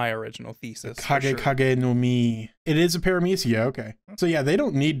from my original thesis. Kage no Mi. It is a paramecia. Okay. So yeah, they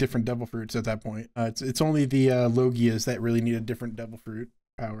don't need different devil fruits at that point. It's only the Logias that really need a different devil fruit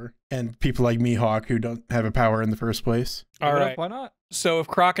power, and people like Mihawk who don't have a power in the first place. All right. Why not? So if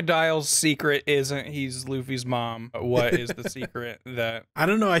Crocodile's secret isn't he's Luffy's mom, what is the secret that... I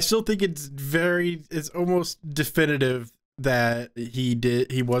don't know. I still think it's almost definitive that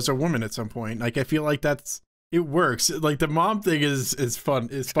he was a woman at some point. Like, I feel like that's it works. Like the mom thing is fun.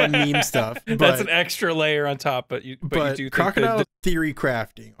 It's fun meme stuff. But, That's an extra layer on top, but you do think crocodile theory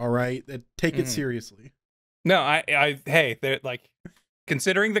crafting, all right? Take it seriously. No, hey, they're like,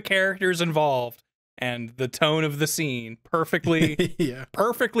 considering the characters involved and the tone of the scene, perfectly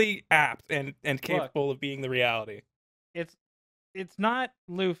perfectly apt and capable of being the reality. It's not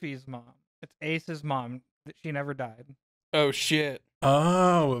Luffy's mom. It's Ace's mom. She never died. Oh shit.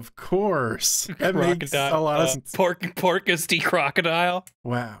 Oh, of course. That makes a lot of sense. Porcusty crocodile.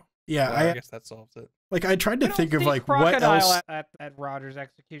 Wow. Yeah, well, I guess that solves it. Like I tried to think of like what else at Roger's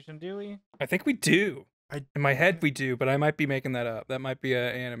execution, do we? I think we do. In my head we do, but I might be making that up. That might be an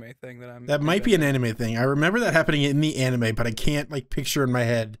anime thing that might be an anime thing. I remember that happening in the anime, but I can't like picture in my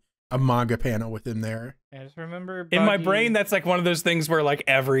head a manga panel within there. I just remember in my brain that's like one of those things where like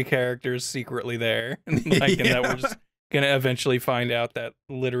every character is secretly there. And that we're just gonna eventually find out that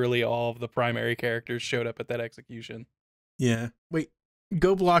literally all of the primary characters showed up at that execution. Yeah. Wait,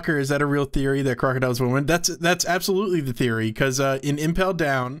 Go Blocker, is that a real theory that crocodiles will win? That's absolutely the theory, because in Impel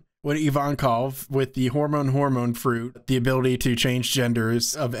Down, when Ivankov, with the hormone fruit, the ability to change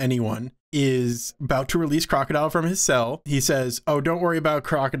genders of anyone, is about to release Crocodile from his cell, he says, "Oh, don't worry about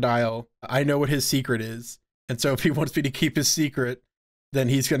Crocodile. I know what his secret is. And so if he wants me to keep his secret, then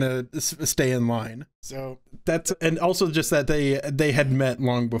he's gonna stay in line." So that's, and also just that they had met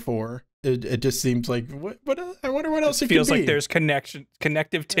long before. It just seems like what I wonder what else it feels could be. like there's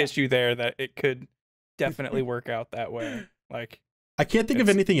connective tissue there that it could definitely work out that way. Like I can't think of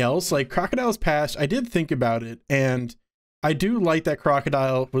anything else. Like Crocodile's past, I did think about it, and I do like that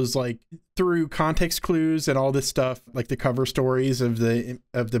Crocodile was like through context clues and all this stuff, like the cover stories of the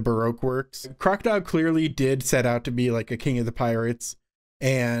Baroque works. Crocodile clearly did set out to be like a king of the pirates,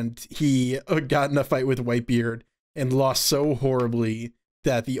 and he got in a fight with Whitebeard and lost so horribly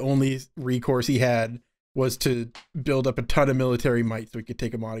that the only recourse he had was to build up a ton of military might so he could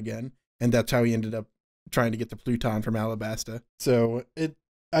take him on again, and that's how he ended up trying to get the Pluton from Alabasta. So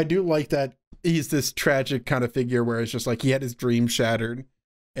I do like that he's this tragic kind of figure where it's just like he had his dream shattered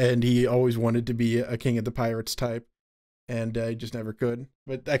and he always wanted to be a king of the pirates type, and he just never could.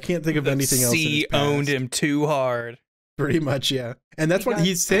 But I can't think of anything else. Sea owned him too hard. Pretty much, yeah. And that's what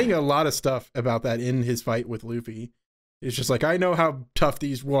he's saying, a lot of stuff about that in his fight with Luffy. It's just like, I know how tough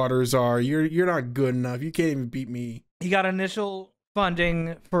these waters are. You're not good enough. You can't even beat me. He got initial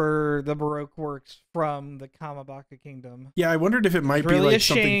funding for the Baroque works from the Kamabaka Kingdom. Yeah, I wondered if it might be like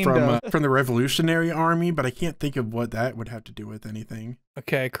something from the Revolutionary Army, but I can't think of what that would have to do with anything.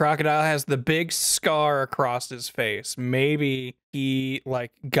 Okay, Crocodile has the big scar across his face. Maybe he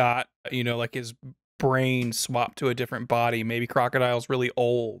like got, like his brain swapped to a different body. Maybe Crocodile's really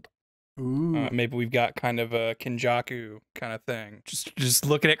old. Ooh. Maybe we've got kind of a Kenjaku kind of thing. Just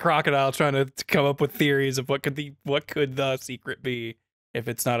looking at Crocodile, trying to come up with theories of what could the secret be if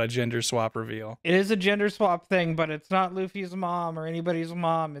it's not a gender swap reveal. It is a gender swap thing, but it's not Luffy's mom or anybody's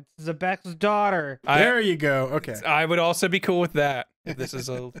mom. It's Zebek's daughter. There you go. Okay. I would also be cool with that. If this is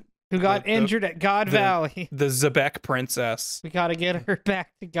a who got injured at God Valley. The Zebek princess. We gotta get her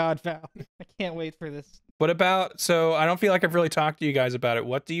back to God Valley. I can't wait for this. What about, so I don't feel like I've really talked to you guys about it.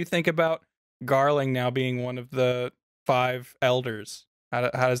 What do you think about Garling now being one of the 5 elders? How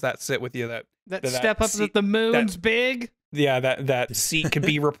does that sit with you? That step up that the moon's big? Yeah, that seat could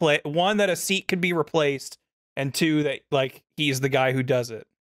be replaced. 1, that a seat could be replaced, and 2, that like he's the guy who does it.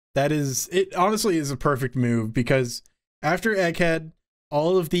 It honestly is a perfect move, because after Egghead,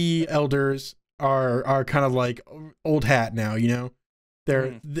 all of the elders are kind of like old hat now, we can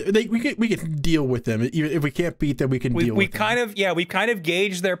deal with them. Even if we can't beat them, we can deal with them. We kind of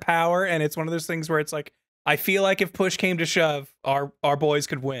gauge their power, and it's one of those things where it's like, I feel like if push came to shove, our boys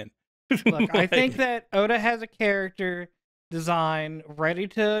could win. Look, I think that Oda has a character design ready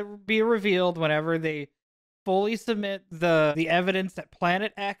to be revealed whenever they fully submit the evidence that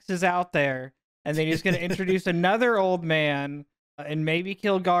Planet X is out there, and then he's going to introduce another old man and maybe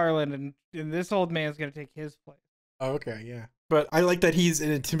kill Garland, and this old man's going to take his place. Oh, okay, yeah. But I like that he's an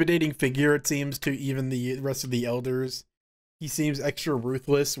intimidating figure, it seems, to even the rest of the elders. He seems extra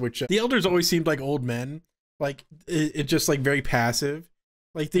ruthless, which the elders always seemed like old men. Like, it just like very passive.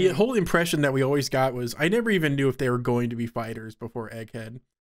 Like the whole impression that we always got was, I never even knew if they were going to be fighters before Egghead.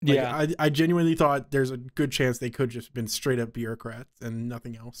 Like, yeah. I genuinely thought there's a good chance they could just been straight up bureaucrats and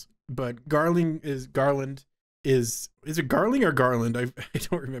nothing else. But Garland is it Garling or Garland? I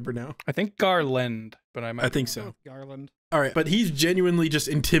don't remember now. I think Garland, but I think so. Garland. All right, but he's genuinely just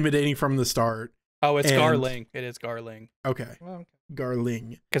intimidating from the start. Oh, it's Garling. It is Garling. Okay. Well, okay.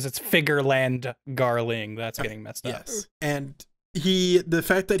 Garling. Because it's Figureland Garling. That's getting messed up. Yes. And the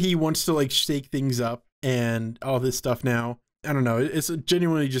fact that he wants to like shake things up and all this stuff now. I don't know. It's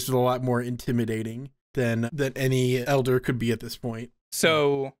genuinely just a lot more intimidating than any elder could be at this point.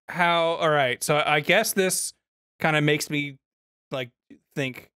 So all right. So I guess this kind of makes me like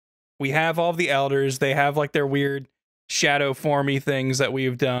think we have all the elders. They have like their weird shadow formy things that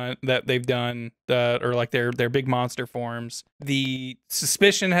they've done, or like their big monster forms. The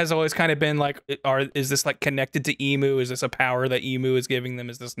suspicion has always kind of been like, is this like connected to Emu? Is this a power that Emu is giving them?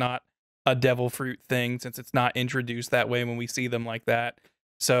 Is this not a devil fruit thing, since it's not introduced that way when we see them like that?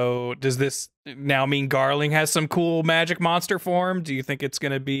 So does this now mean Garling has some cool magic monster form? Do you think it's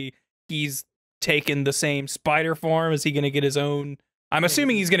going to be he's taken the same spider form? Is he going to get his own? I'm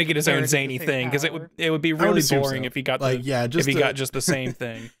assuming he's going to get his own zany thing, because it would be really boring if he got got just the same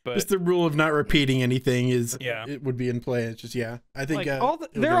thing. But just the rule of not repeating anything it would be in play. It's just I think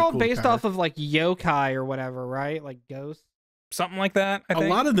like they're all based off of like yokai or whatever, right? Like ghosts. Something like that. I think. A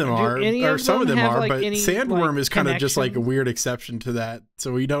lot of them are, or some of them are, but Sandworm is kind of just like a connections? weird exception to that.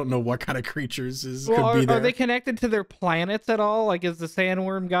 So we don't know what kind of creatures could Well, be there. are they connected to their planets at all? Like, is the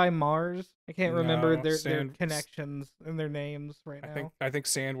Sandworm guy Mars? I can't remember No, their connections and their names right now. I think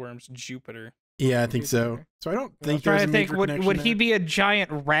Sandworm's Jupiter. Yeah, I think so. So I don't I was think trying there's a to think, major would connection he there. be a giant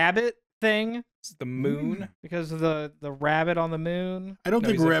rabbit thing It's the moon. because of the rabbit on the moon? I don't No,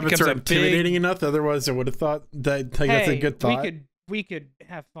 think he's rabbits becomes are a intimidating enough. Otherwise, I would have thought that. Like, that's a good thought. We could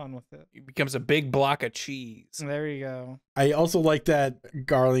have fun with it. He becomes a big block of cheese. There you go. I also like that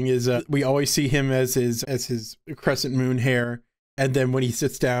Garling is. We always see him as his crescent moon hair, and then when he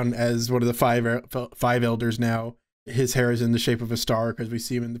sits down as one of the five elders now, his hair is in the shape of a star because we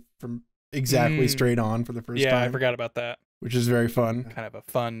see him from exactly straight on for the first time. Yeah, I forgot about that. Which is very fun. Kind of a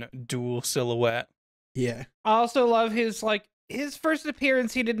fun dual silhouette. Yeah. I also love his first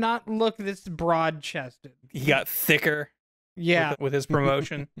appearance. He did not look this broad chested. He got thicker. Yeah, with his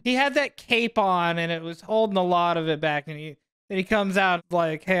promotion. he had that cape on, and it was holding a lot of it back. And he comes out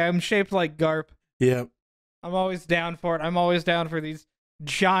like, "Hey, I'm shaped like Garp. Yep. I'm always down for it. I'm always down for these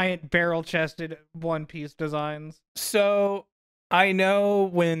giant barrel-chested One Piece designs." So I know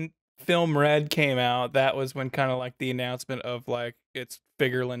when Film Red came out, that was when kind of like the announcement of like it's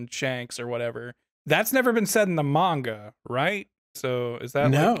Figureland Shanks or whatever. That's never been said in the manga, right? So is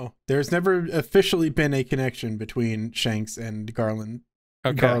that no? There's never officially been a connection between Shanks and Garling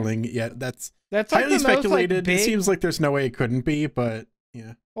yet. That's like highly the most, speculated. big... It seems like there's no way it couldn't be, but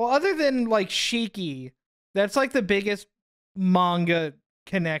yeah. Well, other than like Shiki, that's like the biggest manga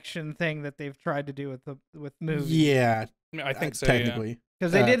connection thing that they've tried to do with movies. Yeah, I think so. Technically,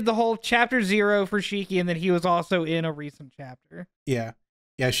 because they did the whole chapter 0 for Shiki, and then he was also in a recent chapter. Yeah.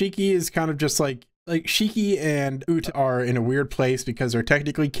 Shiki is kind of just like Shiki and Ut are in a weird place because they're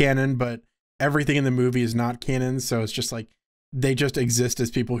technically canon, but everything in the movie is not canon. So it's just like they just exist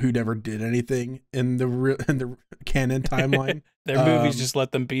as people who never did anything in the canon timeline. Their movies just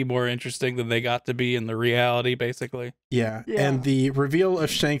let them be more interesting than they got to be in the reality, basically. Yeah. And the reveal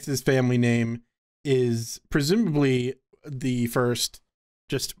of Shanks's family name is presumably the first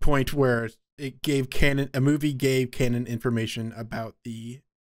just point where it gave a movie gave canon information about the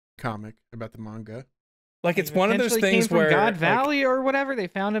comic, about the manga. Like it's one of those Potentially things came from where God Valley or whatever, they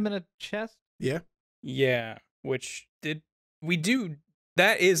found him in a chest. Yeah, which we do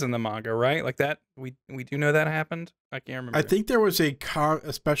that is in the manga, right? Like that we do know that happened. I can't remember. I think there was a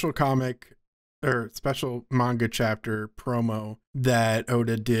special comic or special manga chapter promo that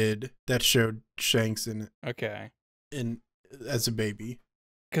Oda did that showed Shanks in as a baby.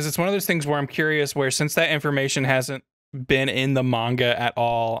 Because it's one of those things where I'm curious, where since that information hasn't been in the manga at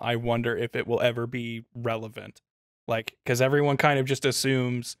all, I wonder if it will ever be relevant. Like, because everyone kind of just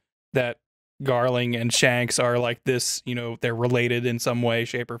assumes that Garling and Shanks are like this, they're related in some way,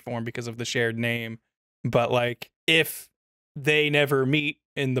 shape, or form because of the shared name. But like, if they never meet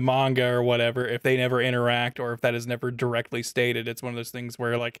in the manga or whatever, if they never interact, or if that is never directly stated, it's one of those things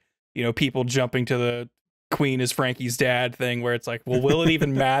where like, people jumping to the Queen is Frankie's dad thing, where it's like, well, will it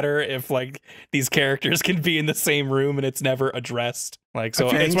even matter if like these characters can be in the same room and it's never addressed? Like, so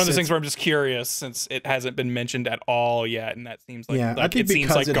it's one of those things where I'm just curious, since it hasn't been mentioned at all yet, and that seems like, I think it seems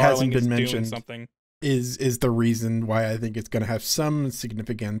because like it Garling hasn't is been doing mentioned something. Is the reason why I think it's going to have some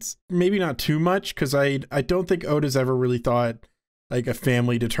significance. Maybe not too much, because I don't think Oda's ever really thought like a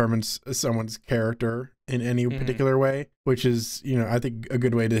family determines someone's character in any particular way, which is, I think a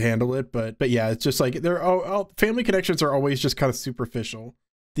good way to handle it. But yeah, it's just like all family connections are always just kind of superficial.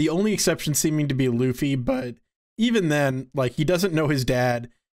 The only exception seeming to be Luffy, but even then, like, he doesn't know his dad.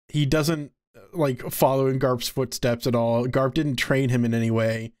 He doesn't like follow in Garp's footsteps at all. Garp didn't train him in any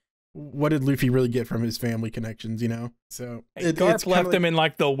way. what did Luffy really get from his family connections, you know? So Garp left him in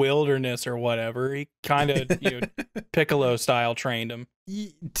like the wilderness or whatever. He kind of, you know, Piccolo style trained him.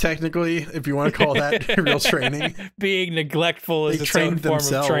 Technically, if you want to call that real training. Being neglectful is its own form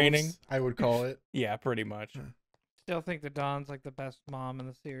of training. I would call it. Yeah, pretty much. Still think that Don's like the best mom in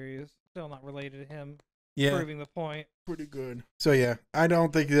the series. Still not related to him. Yeah, proving the point. Pretty good. So yeah, I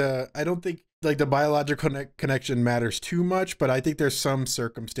don't think like the biological connection matters too much, but I think there's some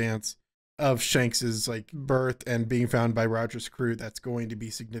circumstance of Shanks's like birth and being found by Roger's crew that's going to be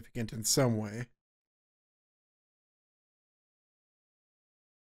significant in some way.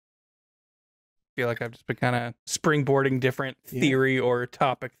 I feel like I've just been kind of springboarding different theory or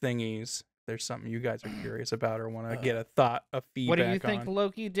topic thingies. There's something you guys are curious about or want to get a thought, a feedback on. What do you think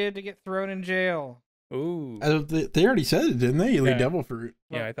Loki did to get thrown in jail? Ooh. They already said it, didn't they? He devil fruit.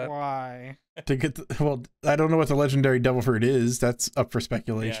 Yeah, I thought. Why? To get well, I don't know what the legendary devil fruit is. That's up for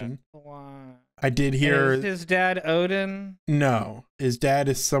speculation. Yeah. Why? I did hear. Is his dad Odin? No, his dad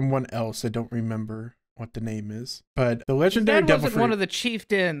is someone else. I don't remember what the name is. But the legendary devil fruit. One of the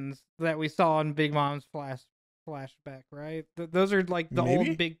chieftains that we saw in Big Mom's flashback, right? Those are like the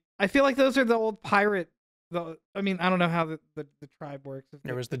old big. I feel like those are the old pirate. I mean, I don't know how the tribe works.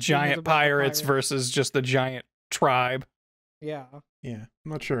 There was the giant pirates versus just the giant tribe. Yeah. Yeah,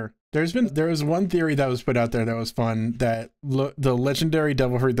 I'm not sure. There was one theory that was put out there that was fun, that the legendary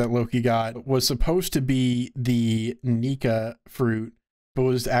devil fruit that Loki got was supposed to be the Nika fruit, but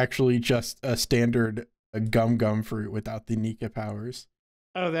was actually just a standard gum fruit without the Nika powers.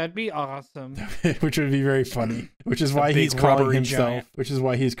 Oh, that'd be awesome. Which would be very funny. Which is why he's calling himself. Giant. Which is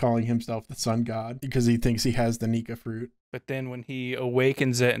why he's calling himself the Sun God, because he thinks he has the Nika fruit. But then when he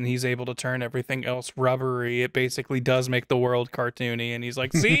awakens it and he's able to turn everything else rubbery, it basically does make the world cartoony. And he's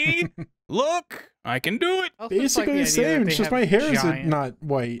like, "See, look, I can do it." Basically the same. It's just my hair is not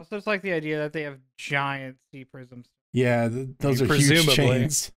white. Also, it's like the idea that they have giant sea prisms. Yeah, those are huge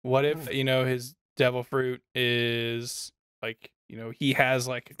chains. What if his devil fruit is like? He has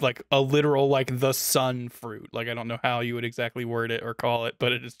like a literal like the sun fruit. Like I don't know how you would exactly word it or call it,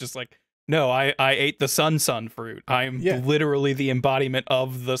 but it is just like, no, I ate the sun fruit. I'm literally the embodiment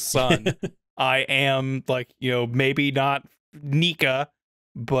of the sun. I am like, maybe not Nika,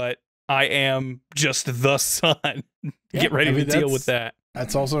 but I am just the sun. Get ready to deal with that.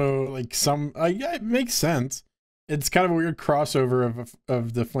 That's also like yeah, it makes sense. It's kind of a weird crossover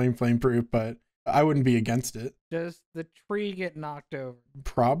of the flame fruit, but I wouldn't be against it. Does the tree get knocked over?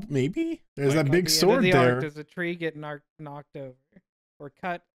 Maybe. There's that big sword there. Does the tree get knocked over or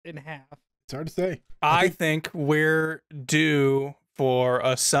cut in half? It's hard to say. I think we're due for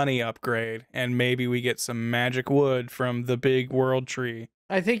a sunny upgrade, and maybe we get some magic wood from the big world tree.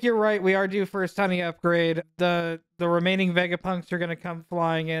 I think you're right. We are due for a sunny upgrade. The remaining Vegapunks are going to come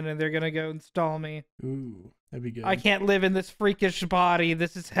flying in, and they're going to go install me. Ooh. That'd be good. I can't live in this freakish body.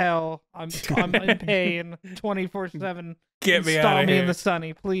 This is hell. I'm in pain 24/7. Get me out of here. Install me in the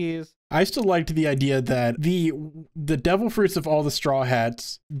sunny, please. I still liked the idea that the devil fruits of all the Straw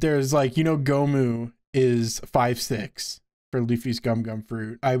Hats, there's like, Gomu is 5'6" for Luffy's gum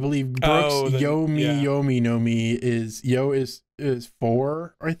fruit. I believe Brooks Yomi no Mi is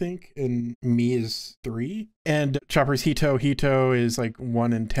 4, I think, and Mi is 3. And Chopper's Hito is like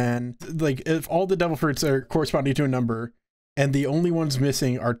 1 and 10. Like if all the devil fruits are corresponding to a number, and the only ones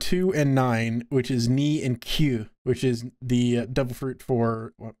missing are 2 and 9, which is Ni and Q, which is the devil fruit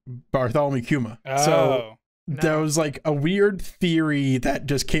for Bartholomew Kuma. Oh. So there was like a weird theory that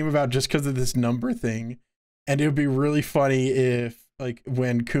just came about just because of this number thing. And it would be really funny if, like,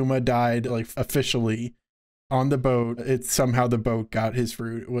 when Kuma died, like, officially on the boat, somehow the boat got his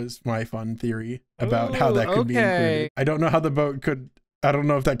fruit. Was my fun theory about how that could be included. I don't know how the boat could. I don't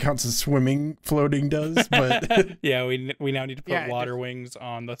know if that counts as swimming, floating does, but yeah, we now need to put water wings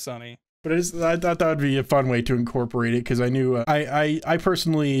on the Sunny. But I thought that would be a fun way to incorporate it, because I knew I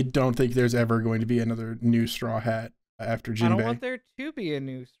personally don't think there's ever going to be another new Straw Hat after Jinbei. I don't want there to be a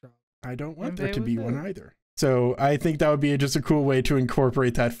new Straw. I don't want there to be one either. So I think that would be just a cool way to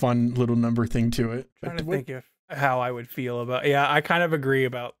incorporate that fun little number thing to it. I'm trying to think of how I would feel about. Yeah, I kind of agree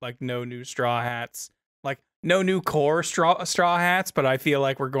about like no new Straw Hats, like no new core straw hats. But I feel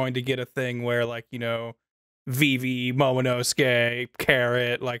like we're going to get a thing where like Vivi, Momonosuke,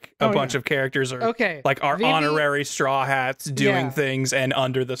 Carrot, like a bunch of characters are like our honorary Straw Hats doing things and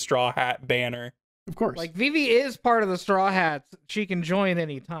under the Straw Hat banner. Of course, like Vivi is part of the Straw Hats. She can join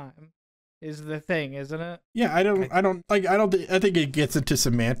anytime. Is the thing, isn't it? Yeah, I think it gets into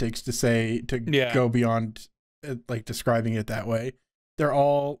semantics to go beyond like describing it that way. They're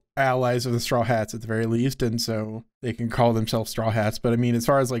all allies of the Straw Hats at the very least, and so they can call themselves Straw Hats. But I mean, as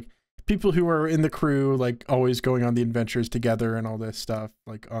far as like people who are in the crew, like always going on the adventures together and all this stuff,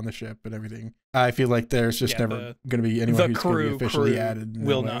 like on the ship and everything. I feel like there's just never going to be anyone who's going to be officially added.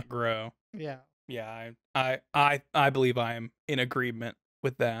 Will not grow. Yeah. Yeah, I believe I am in agreement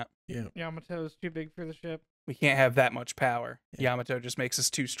with that. Yeah. Yamato is too big for the ship. We can't have that much power. Yeah. Yamato just makes us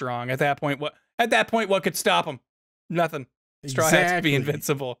too strong. At that point, what could stop him? Nothing. Straw Hats to be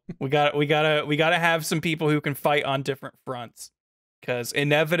invincible. We gotta have some people who can fight on different fronts. Because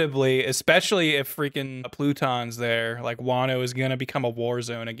inevitably, especially if freaking Pluton's there, like Wano is gonna become a war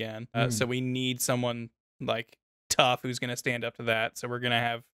zone again. So we need someone like tough who's gonna stand up to that. So we're gonna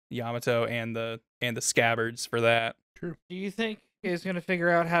have Yamato and the scabbards for that. True. Do you think he's gonna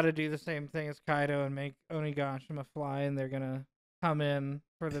figure out how to do the same thing as Kaido and make Onigashima fly, and they're gonna come in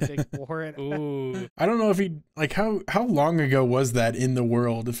for the big war? Ooh. I don't know if he like how long ago was that in the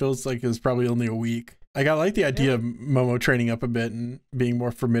world? It feels like it was probably only a week. Like I like the idea of Momo training up a bit and being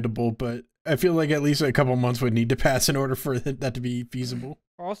more formidable, but I feel like at least a couple months would need to pass in order for that to be feasible.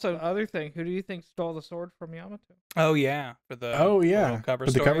 Also, other thing, who do you think stole the sword from Yamato? Oh yeah, for the cover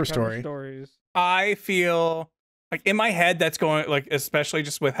story. The cover story. Stories. I feel like in my head that's going like, especially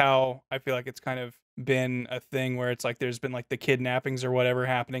just with how I feel like it's kind of been a thing where it's like there's been like the kidnappings or whatever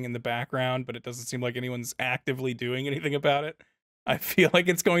happening in the background, but it doesn't seem like anyone's actively doing anything about it. I feel like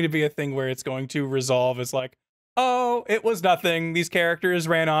it's going to be a thing where it's going to resolve as like, oh, it was nothing. These characters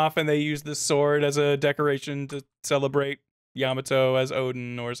ran off and they used this sword as a decoration to celebrate Yamato as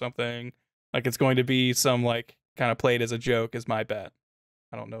Odin or something. Like it's going to be some like kind of played as a joke is my bet.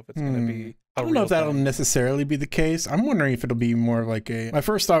 I don't know if it's going to be I don't know if that'll necessarily be the case. I'm wondering if it'll be more like my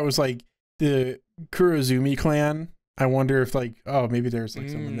first thought was like the Kurozumi clan. I wonder if like, oh, maybe there's like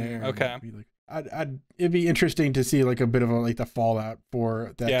someone there. Okay. It'd be interesting to see like a bit of like the fallout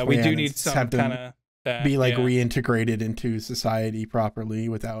for that. Yeah, we do need some kind of be like reintegrated into society properly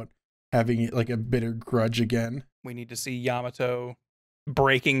without having like a bitter grudge again. We need to see Yamato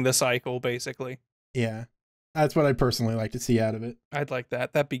breaking the cycle, basically. Yeah, that's what I'd personally like to see out of it. I'd like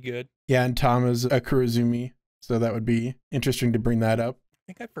that. That'd be good. Yeah, and Tama's a Kurozumi, so that would be interesting to bring that up.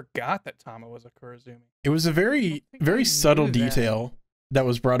 I think I forgot that Tama was a Kurozumi. It was a very subtle detail that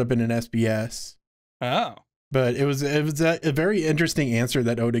was brought up in an SBS. Oh. But it was a very interesting answer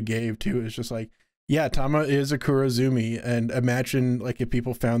that Oda gave too. It's just like, yeah, Tama is a Kurozumi, and imagine like if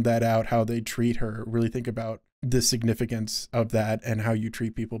people found that out, how they treat her. Really think about the significance of that and how you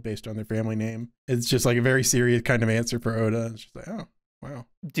treat people based on their family name. It's just like a very serious kind of answer for Oda. It's just like, oh, wow.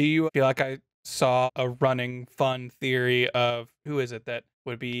 Do you feel like I saw a running fun theory of who is it that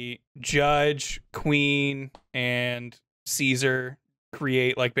would be Judge, Queen, and Caesar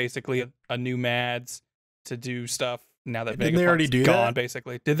create like basically a new Mads to do stuff now that Didn't they already do gone, that?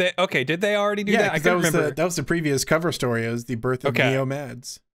 Basically. Did they? Okay, did they already do that? I can't remember. That was the previous cover story. It was the birth of Neo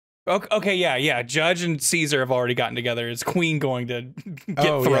Mads. Okay, yeah. Judge and Caesar have already gotten together. Is Queen going to get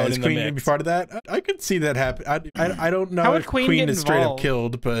thrown in the mix? Be part of that? I could see that happen. I don't know if Queen is straight up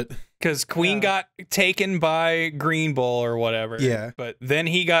killed, but because Queen got taken by Green Bull or whatever. Yeah, but then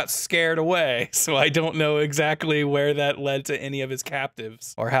he got scared away. So I don't know exactly where that led to any of his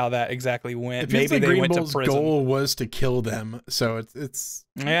captives or how that exactly went. Maybe they went to prison. Goal was to kill them, so it's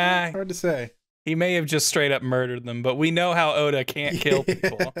hard to say. He may have just straight up murdered them, but we know how Oda can't kill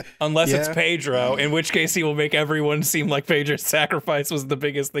people unless it's Pedro, in which case he will make everyone seem like Pedro's sacrifice was the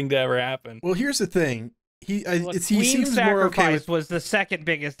biggest thing to ever happen. Well, here's the thing. He seems more okay with was the second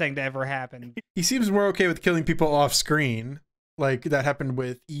biggest thing to ever happen. He seems more okay with killing people off screen, like that happened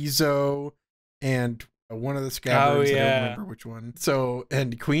with Izo and one of the scabbards. I don't remember which one. So,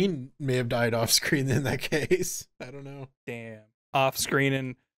 and Queen may have died off screen in that case. I don't know. Damn, off screen,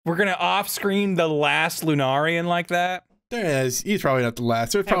 and we're gonna off screen the last Lunarian like that. There is. He's probably not the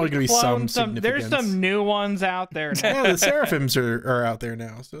last. There's probably going to be some significance. There's some new ones out there now. Yeah, the Seraphims are out there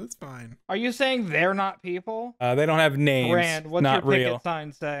now, so it's fine. Are you saying they're not people? They don't have names. Rand, what's not your real. picket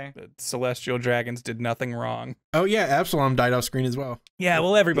sign say? The celestial dragons did nothing wrong. Oh, yeah, Absalom died off screen as well. Yeah,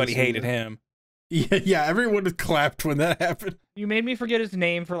 well, everybody hated him. Yeah, everyone clapped when that happened. You made me forget his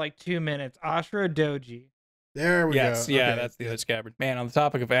name for like 2 minutes. Ashura Doji. There we go. Yeah, okay. That's the other scabbard. Man, on the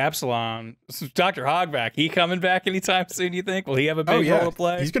topic of Absalom, Dr. Hogback, he coming back anytime soon, you think? Will he have a big role to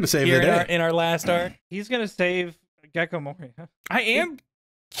play? He's going to save the day. In our last arc? He's going to save Gecko Moria. I am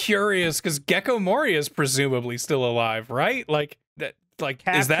curious, because Gecko Moria is presumably still alive, right? Like, that, like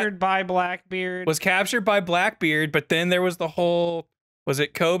captured by Blackbeard. Was captured by Blackbeard, but then there was the whole, was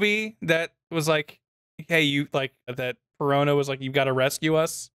it Kobe that was like, hey, you, like, that Perona was like, you got to rescue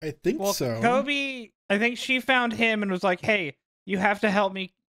us? I think so. Kobe, I think she found him and was like, hey, you have to help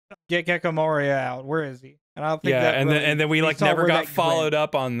me get Gecko Moria out. Where is he? And I don't think yeah, that and really, then we like saw never where got that followed went.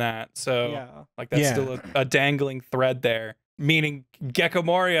 up on that. So Yeah. like that's Yeah. still a dangling thread there. Meaning Gecko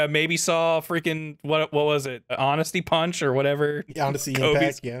Moria maybe saw freaking what was it? Honesty Punch or whatever. Honesty Kobe's-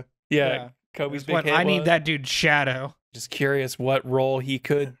 Impact, yeah. Yeah, Kobe's That's big what hit I need was. that dude Shadow. Just curious what role he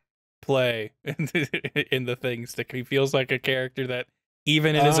could play in the thing stick. He feels like a character that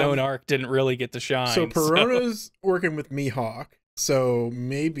even in his own arc didn't really get to shine. So Perona's working with Mihawk, so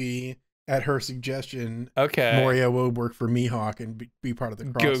maybe at her suggestion, okay, Moria will work for Mihawk and be part of the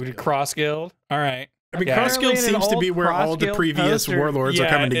Cross Guild. Cross Guild. All right. I mean, Yeah. Cross Guild Apparently in an seems to be old where all Cross the Guild previous poster- warlords are Yeah,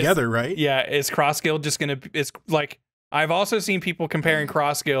 coming it's- together, right? Yeah, is Cross Guild just gonna? It's like I've also seen people comparing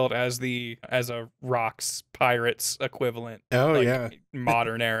Cross Guild as a Rocks Pirates equivalent. Oh, like, yeah.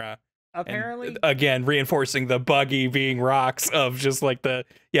 modern era. Apparently, And again, reinforcing the buggy being Rocks of just like it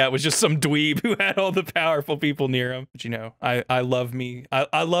was just some dweeb who had all the powerful people near him. But you know, I love me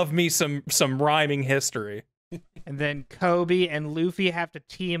some rhyming history. and then Kobe and Luffy have to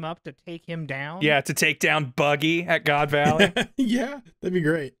team up to take him down. Yeah, to take down Buggy at God Valley. Yeah, that'd be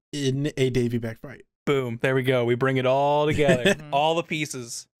great. In a Davy back fight. Boom, there we go. We bring it all together. All the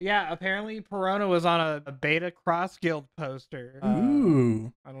pieces. Yeah, apparently Perona was on a beta Cross Guild poster.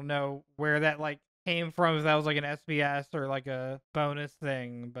 Ooh. I don't know where that like came from, if that was like an SBS or like a bonus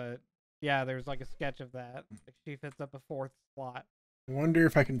thing, but yeah, there's like a sketch of that. Like, she fits up a 4th slot. I wonder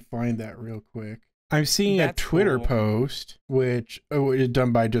if I can find that real quick. I'm seeing a That's Twitter cool. post, which is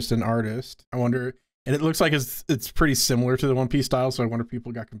done by just an artist. I wonder, and it looks like it's pretty similar to the One Piece style, so I wonder if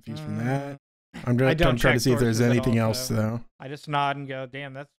people got confused from that. I'm I don't trying to check see if there's sources at anything all, else, so- though. I just nod and go,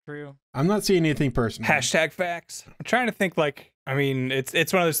 damn, that's true. I'm not seeing anything personal. Hashtag facts. I'm trying to think like, I mean, it's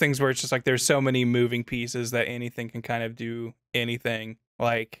one of those things where it's just like there's so many moving pieces that anything can kind of do anything.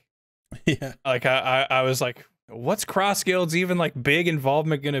 Like Yeah. I was like, what's Cross Guild's even like big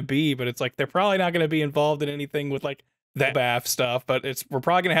involvement gonna be? But it's like they're probably not gonna be involved in anything with like that BAF stuff, but we're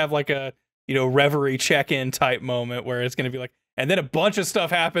probably gonna have like a, you know, Reverie check-in type moment where it's gonna be like, and then a bunch of stuff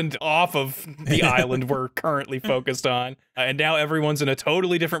happened off of the island we're currently focused on, and now everyone's in a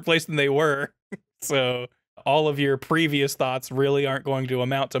totally different place than they were. So all of your previous thoughts really aren't going to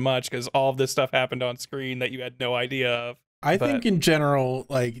amount to much because all of this stuff happened on screen that you had no idea of. I But- think in general,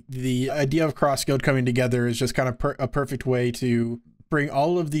 like the idea of Cross Guild coming together is just kind of a perfect way to bring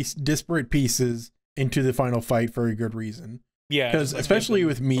all of these disparate pieces into the final fight for a good reason. Yeah, Because just, like, especially give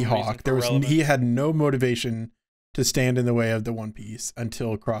with them some reason Mihawk, for there was relevance. he had no motivation to stand in the way of the One Piece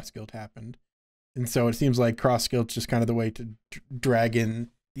until Cross Guild happened, and so it seems like Cross Guild's just kind of the way to drag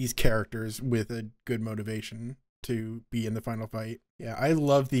in these characters with a good motivation to be in the final fight. Yeah, I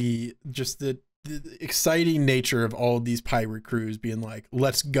love the exciting nature of all of these pirate crews being like,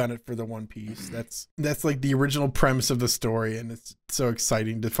 let's gun it for the One Piece. That's like the original premise of the story, and it's so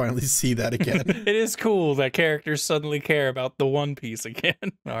exciting to finally see that again. It is cool that characters suddenly care about the One Piece again,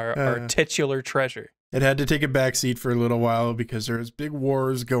 our titular treasure. It had to take a backseat for a little while because there's big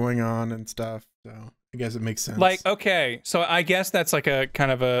wars going on and stuff. So I guess it makes sense. Like, okay, so I guess that's like a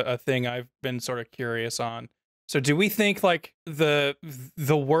kind of a thing I've been sort of curious on. So do we think like the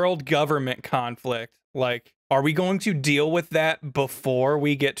world government conflict, like, are we going to deal with that before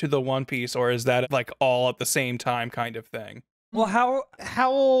we get to the One Piece, or is that like all at the same time kind of thing? Well,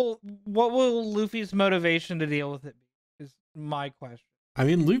 what will Luffy's motivation to deal with it be, is my question. I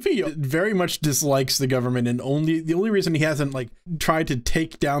mean, Luffy very much dislikes the government, and the only reason he hasn't like tried to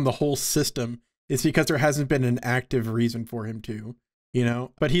take down the whole system is because there hasn't been an active reason for him to, you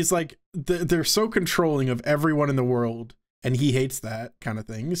know. But he's like, they're so controlling of everyone in the world, and he hates that kind of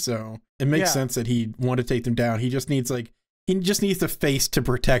thing. So it makes sense that he'd want to take them down. He just needs the face to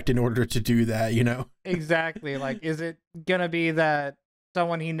protect in order to do that, you know. Exactly. Like, is it gonna be that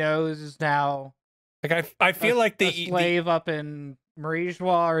someone he knows is now Like I feel like a slave up in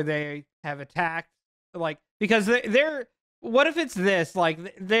Marijois, or they have attacked, like, because they're what if it's this, like,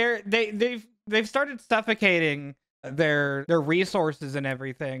 they've started suffocating their resources and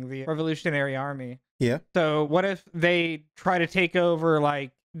everything, the Revolutionary Army. Yeah. So what if they try to take over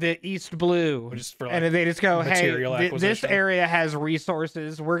like the East Blue, just for, like, and they just go, hey, material this acquisition. area has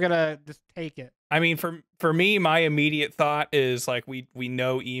resources, we're gonna just take it. I mean, for me, my immediate thought is like we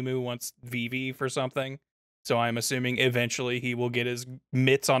know Emu wants Vivi for something, so I'm assuming eventually he will get his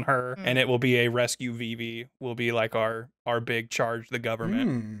mitts on her, and it will be a rescue Vivi. Will be like our big charge the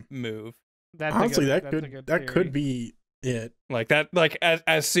government move. That's Honestly, a that good could be it. Like that, like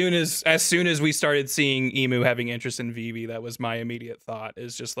as soon as we started seeing Emu having interest in Vivi, that was my immediate thought.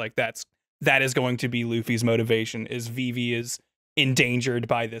 Is just like that is going to be Luffy's motivation. Is Vivi is endangered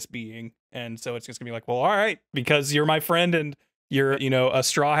by this being, and so it's just gonna be like, well, all right, because you're my friend and you're, you know, a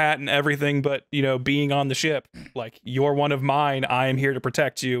straw hat and everything, but, you know, being on the ship, like, you're one of mine. I am here to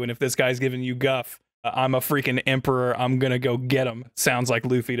protect you. And if this guy's giving you guff, I'm a freaking emperor. I'm gonna go get him. Sounds like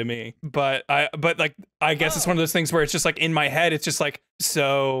Luffy to me. But like, I guess it's one of those things where it's just like in my head, it's just like,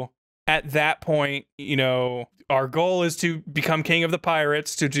 so at that point, you know, our goal is to become king of the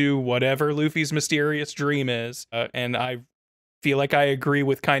pirates, to do whatever Luffy's mysterious dream is. And I feel like I agree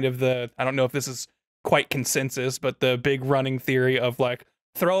with kind of I don't know if this is quite consensus, but the big running theory of like,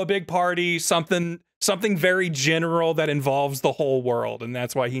 throw a big party, something very general that involves the whole world. And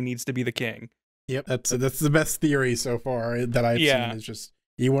that's why he needs to be the king. Yep, that's the best theory so far that I've seen. Is just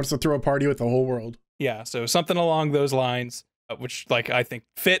he wants to throw a party with the whole world. Yeah, so something along those lines, which like I think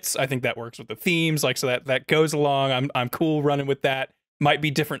fits. I think that works with the themes, like, so that goes along. I'm cool running with that. Might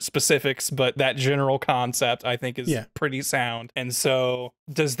be different specifics, but that general concept I think is pretty sound. And so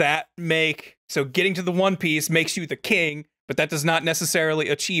does that make, so getting to the One Piece makes you the king, but that does not necessarily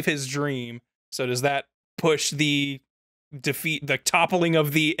achieve his dream. So does that push the toppling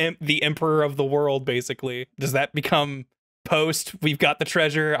of the emperor of the world, basically? Does that become post, we've got the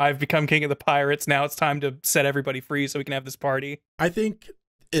treasure, I've become king of the pirates, now it's time to set everybody free so we can have this party? I think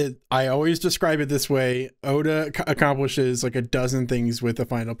I always describe it this way. Oda accomplishes like a dozen things with the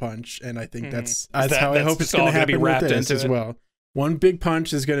final punch, and I think that's how I hope it's going to happen with this as well. One big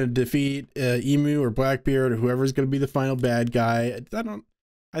punch is going to defeat Emu or Blackbeard or whoever's going to be the final bad guy. I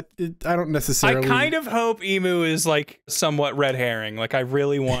don't necessarily. I kind of hope Emu is like somewhat red herring. Like, I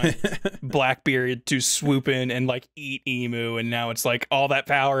really want Blackbeard to swoop in and like eat Emu, and now it's like all that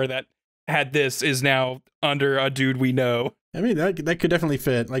power that had this is now under a dude we know. I mean, that could definitely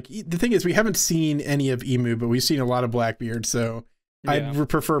fit. Like, the thing is, we haven't seen any of Emu, but we've seen a lot of Blackbeard, so I'd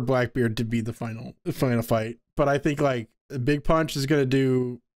prefer Blackbeard to be the final fight. But I think like a big punch is gonna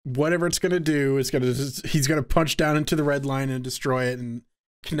do whatever it's gonna do. He's gonna punch down into the red line and destroy it and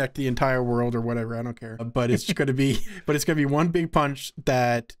connect the entire world or whatever. I don't care. But it's gonna be one big punch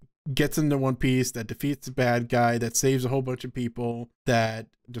that gets into One Piece, that defeats the bad guy, that saves a whole bunch of people, that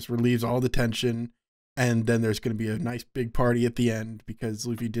just relieves all the tension. And then there's going to be a nice big party at the end because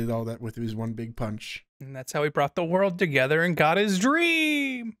Luffy did all that with his one big punch. And that's how he brought the world together and got his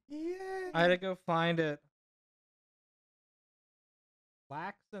dream. Yeah. I had to go find it.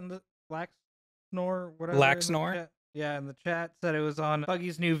 Snore, whatever. Laxnor? Yeah, in the chat said it was on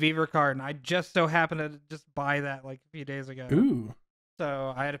Buggy's new Viver card, and I just so happened to just buy that like a few days ago. Ooh.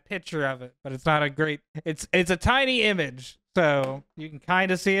 So I had a picture of it, but it's not a great. It's a tiny image, so you can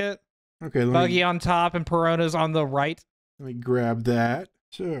kind of see it. Okay, Buggy on top and Perona's on the right. Let me grab that.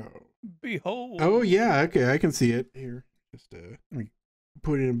 So, behold. Oh yeah, okay, I can see it here. Just let me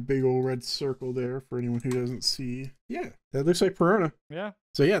put in a big old red circle there for anyone who doesn't see. Yeah, that looks like Perona. Yeah.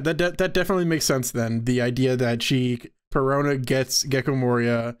 So yeah, that definitely makes sense then. The idea that Perona gets Gecko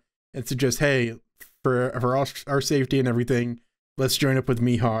Moria and suggests, hey, for our safety and everything, let's join up with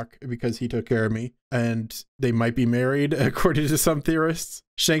Mihawk because he took care of me. And they might be married, according to some theorists.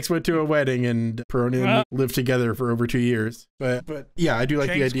 Shanks went to a wedding and Perona lived together for over 2 years. But yeah, I do like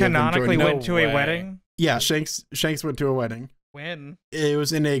the idea of them canonically joining. went to a wedding? Yeah, Shanks went to a wedding. When? It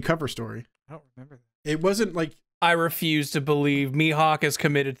was in a cover story. I don't remember that. It wasn't like... I refuse to believe Mihawk is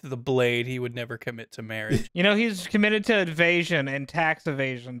committed to the blade. He would never commit to marriage. You know, he's committed to evasion and tax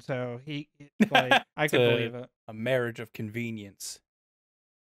evasion, so he, like, I could believe it. A marriage of convenience.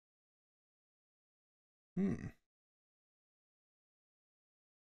 Man.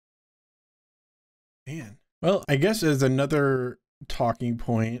 Well, I guess as another talking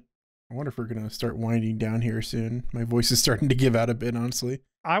point, I wonder if we're going to start winding down here soon. My voice is starting to give out a bit, honestly.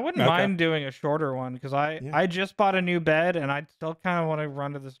 I wouldn't mind doing a shorter one because I just bought a new bed and I still kind of want to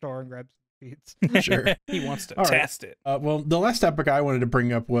run to the store and grab some sheets. Sure. He wants to All test it. Well, the last topic I wanted to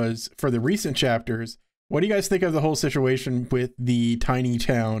bring up was for the recent chapters. What do you guys think of the whole situation with the tiny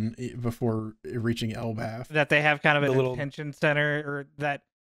town before reaching Elbaf? That they have kind of a detention center, or that,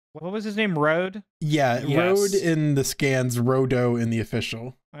 what was his name, Road? Yeah, yes. Road in the scans, Rodo in the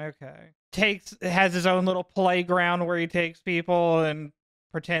official. Okay. Has his own little playground where he takes people and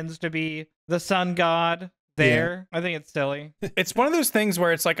pretends to be the sun god there. Yeah. I think it's silly. It's one of those things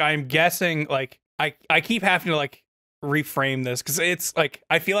where it's like, I'm guessing, like, I keep having to, like, reframe this because it's like,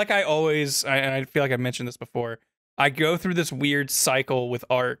 I feel like I feel like I mentioned this before. I go through this weird cycle with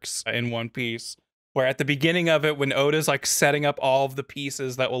arcs in One Piece where at the beginning of it, when Oda's like setting up all of the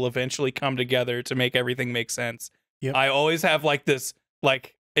pieces that will eventually come together to make everything make sense, I always have like this,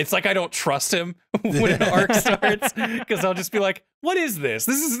 like, it's like I don't trust him when an arc starts because I'll just be like, what is this?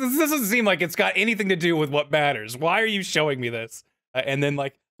 This doesn't seem like it's got anything to do with what matters. Why are you showing me this? And then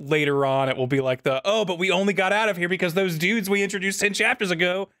like later on it will be like but we only got out of here because those dudes we introduced 10 chapters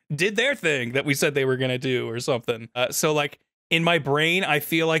ago did their thing that we said they were gonna do or something. So like in my brain, I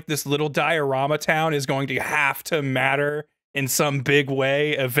feel like this little diorama town is going to have to matter in some big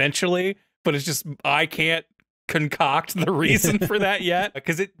way eventually, but it's just I can't concoct the reason for that yet,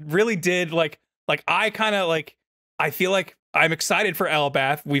 because it really did like I kind of like I feel like I'm excited for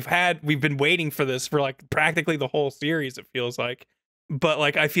Elbath. We've been waiting for this for like practically the whole series, it feels like. But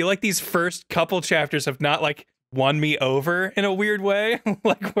like I feel like these first couple chapters have not like won me over in a weird way.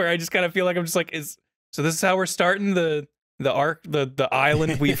 Like where I just kind of feel like I'm just like, so this is how we're starting the arc, the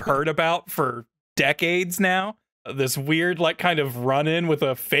island we've heard about for decades now. This weird like kind of run-in with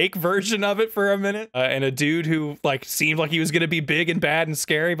a fake version of it for a minute, and a dude who like seemed like he was gonna be big and bad and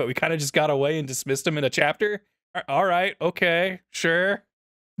scary, but we kind of just got away and dismissed him in a chapter. All right, okay, sure.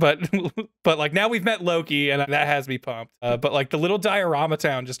 But like now we've met Loki and that has me pumped. But like the little diorama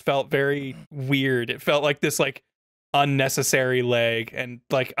town just felt very weird. It felt like this like unnecessary leg, and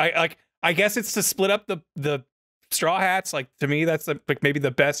like I guess it's to split up the Straw Hats. Like to me that's like maybe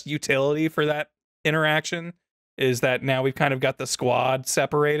the best utility for that interaction is that now we've kind of got the squad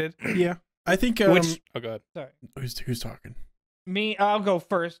separated. Yeah, I think oh god, sorry, who's talking? Me, I'll go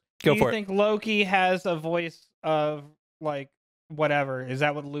first. Go Do for you it. think Loki has a voice of like whatever? Is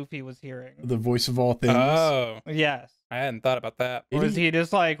that what Luffy was hearing? The voice of all things. Oh, Yes. I hadn't thought about that. Or is he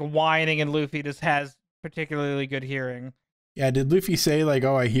just like whining and Luffy just has particularly good hearing? Yeah, did Luffy say like,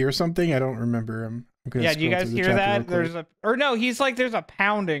 "Oh, I hear something"? I don't remember. I'm gonna Yeah, do you scroll guys through the hear chapter that? real quick. He's like there's a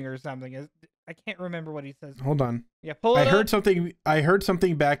pounding or something. I can't remember what he says. Hold on. Yeah, pull it I heard up. something. I heard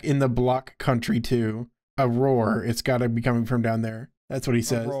something back in the block country too. A roar. It's got to be coming from down there. That's what he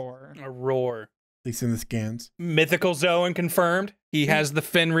says. A roar. A roar. At least in the scans. Mythical Zoan confirmed. He has the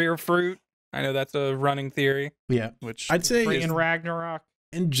Fenrir fruit. I know that's a running theory. Yeah, Which I'd say Free in Ragnarok.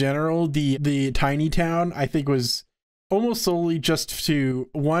 in general, the tiny town I think was almost solely just to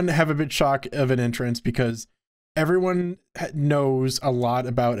one have a bit shock of an entrance because everyone knows a lot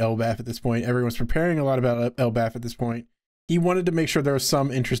about Elbath at this point. Everyone's preparing a lot about Elbath at this point. He wanted to make sure there was some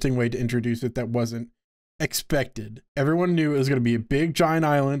interesting way to introduce it that wasn't expected. Everyone knew it was going to be a big giant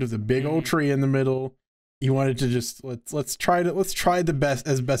island with a big old tree in the middle. He wanted to just let's try the best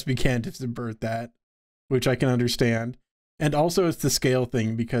as best we can to subvert that, which I can understand. And also it's the scale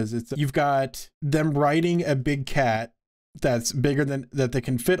thing because you've got them riding a big cat that's bigger than that they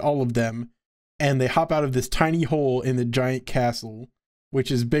can fit all of them, and they hop out of this tiny hole in the giant castle, which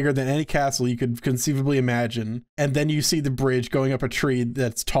is bigger than any castle you could conceivably imagine. And then you see the bridge going up a tree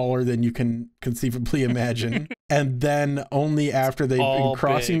that's taller than you can conceivably imagine. And then only after they've been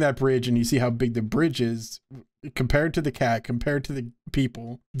crossing that bridge and you see how big the bridge is compared to the cat, compared to the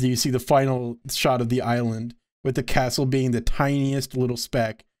people, do you see the final shot of the island with the castle being the tiniest little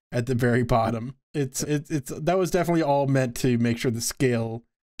speck at the very bottom. That was definitely all meant to make sure the scale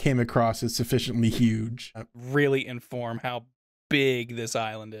came across as sufficiently huge. really inform how big this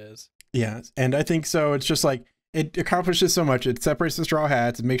island is. Yeah, and I think so. It's just like it accomplishes so much. It separates the Straw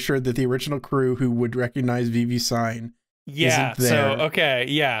Hats and makes sure that the original crew who would recognize Vivi's sign isn't there. So okay,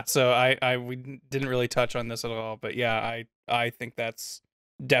 yeah. So we didn't really touch on this at all, but yeah, I think that's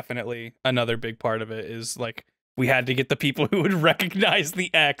definitely another big part of it is like we had to get the people who would recognize the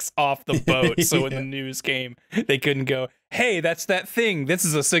X off the boat. So when the news came, they couldn't go, "Hey, that's that thing. This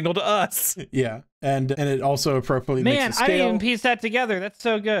is a signal to us." Yeah, and it also appropriately makes the scale. I didn't even piece that together. That's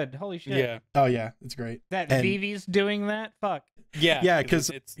so good. Holy shit. Yeah. Oh yeah, it's great. That Vivi's doing that. Fuck. Yeah. Yeah, because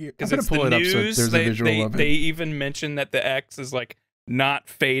I'm gonna pull it up so there's a visual of it. They even mentioned that the X is like not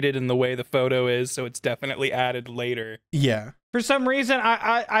faded in the way the photo is, so it's definitely added later. Yeah. For some reason,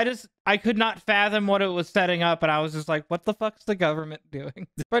 I could not fathom what it was setting up, and I was just like, "What the fuck's the government doing?"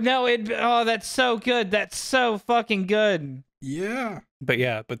 But no, that's so good. That's so fucking good. Yeah. But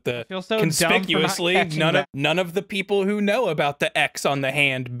I feel so conspicuously, dumb for not none of the people who know about the X on the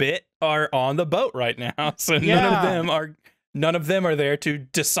hand bit are on the boat right now. So none of them are there to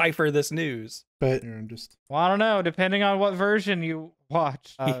decipher this news. But I'm just Well, I don't know. Depending on what version you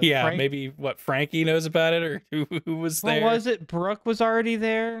watch. Maybe what Frankie knows about it, or who was there. What was it? Brooke was already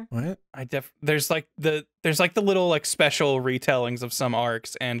there. what? There's like the little like special retellings of some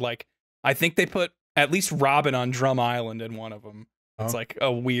arcs, and like I think they put at least Robin on Drum Island in one of them. It's like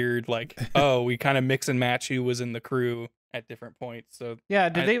a weird like we kind of mix and match who was in the crew at different points. So yeah,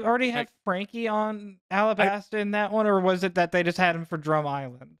 did they already have Frankie on Alabasta in that one, or was it that they just had him for Drum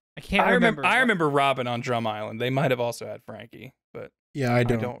Island? I can't remember. I remember Robin on Drum Island. They might have also had Frankie, but yeah, I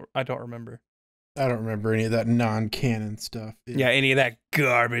don't remember. I don't remember any of that non-canon stuff. Yeah, any of that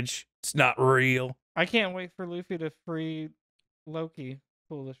garbage. It's not real. I can't wait for Luffy to free Loki.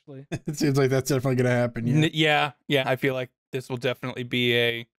 foolishly. It seems like that's definitely gonna happen. Yeah. Yeah. I feel like this will definitely be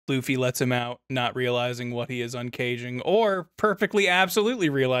a Luffy lets him out, not realizing what he is uncaging, or perfectly, absolutely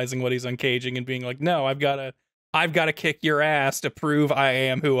realizing what he's uncaging and being like, no, I've gotta kick your ass to prove I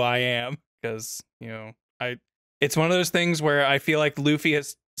am who I am. Because, it's one of those things where I feel like Luffy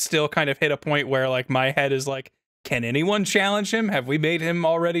has still kind of hit a point where like my head is like, can anyone challenge him? Have we made him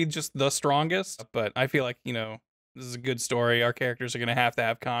already just the strongest? But I feel like, this is a good story. Our characters are going to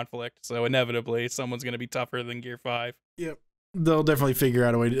have conflict. So inevitably, someone's going to be tougher than Gear 5. Yep. They'll definitely figure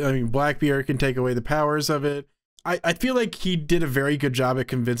out a way to, I mean, Blackbeard can take away the powers of it. I feel like he did a very good job at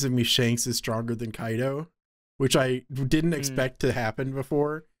convincing me Shanks is stronger than Kaido, which I didn't expect to happen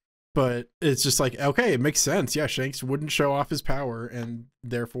before. But it's just like, okay, it makes sense. Yeah, Shanks wouldn't show off his power and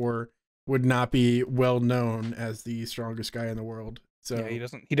therefore would not be well known as the strongest guy in the world. So yeah,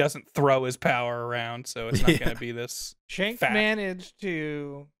 he doesn't throw his power around, so it's not going to be this. Shanks managed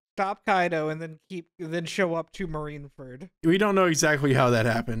to stop Kaido and then show up to Marineford. We don't know exactly how that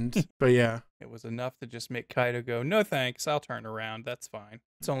happened, but yeah. It was enough to just make Kaido go, no thanks, I'll turn around, that's fine.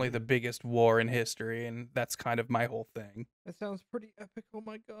 It's only the biggest war in history, and that's kind of my whole thing. That sounds pretty epic. Oh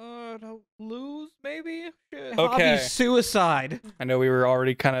my god, I'll lose, maybe? Shit. Okay. Hobby's suicide. I know we were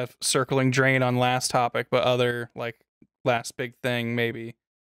already kind of circling drain on last topic, but last big thing, maybe.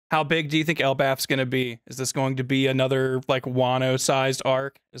 How big do you think Elbaf's going to be? Is this going to be another, Wano-sized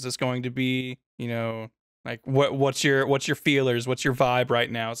arc? Is this going to be, what's your feelers? What's your vibe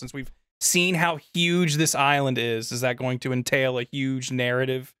right now? Since we've seen how huge this island is that going to entail a huge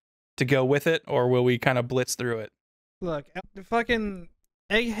narrative to go with it, or will we kind of blitz through it? Look, the fucking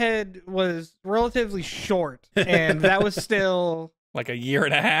Egghead was relatively short, and that was still... like a year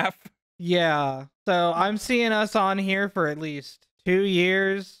and a half? Yeah. So I'm seeing us on here for at least 2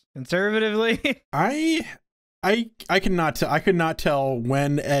 years, conservatively. I could not tell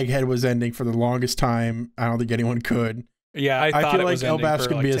when Egghead was ending for the longest time. I don't think anyone could. Yeah, I feel like Elbaf's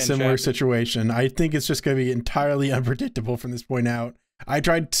going to be a similar situation. I think it's just going to be entirely unpredictable from this point out. I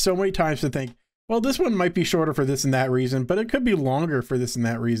tried so many times to think, well, this one might be shorter for this and that reason, but it could be longer for this and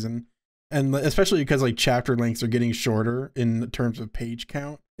that reason. And especially because chapter lengths are getting shorter in terms of page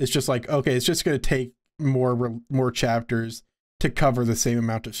count. It's just like, okay, it's just going to take more chapters to cover the same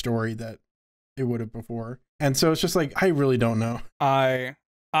amount of story that it would have before. And so it's just like, I really don't know. I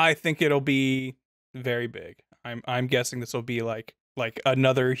think it'll be very big. I'm guessing this will be like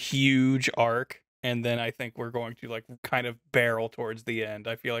another huge arc, and then I think we're going to kind of barrel towards the end.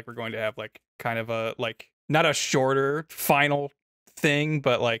 I feel like we're going to have kind of a not a shorter final thing,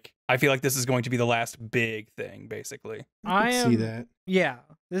 but I feel like this is going to be the last big thing, basically. I see that. Yeah,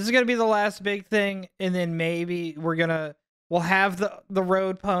 this is gonna be the last big thing, and then maybe we'll have the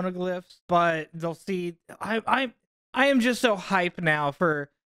road poneglyphs, but they'll see. I am just so hyped now for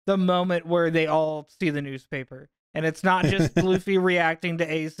the moment where they all see the newspaper, and it's not just Luffy reacting to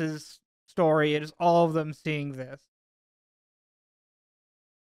Ace's story; it is all of them seeing this,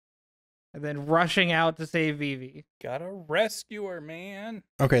 and then rushing out to save Vivi. Gotta rescue her, man.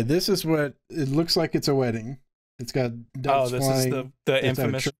 Okay, this is what it looks like. It's a wedding. It's got doves flying. Is the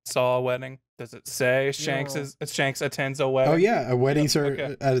infamous Saw wedding. Does it say Shanks attends a wedding? Oh yeah, a wedding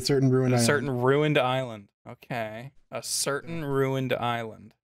at a certain ruined island. A certain ruined island. Okay, a certain ruined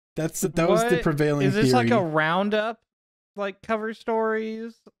island. That was the prevailing theory. Is this like a roundup, cover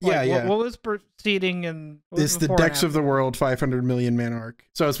stories? Yeah. What was preceding and it's the Decks of the World 500 million man arc.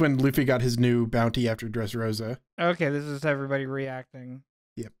 So it's when Luffy got his new bounty after Dressrosa. Okay, this is everybody reacting.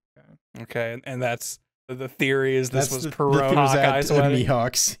 Yep. Okay, and that's the theory is this was Perone Hawkeye's wedding.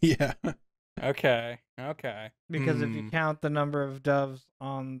 Mihawk's. Yeah. Okay. Because if you count the number of doves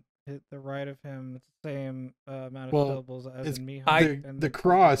on the right of him, it's the same amount of syllables as in Mihawk. The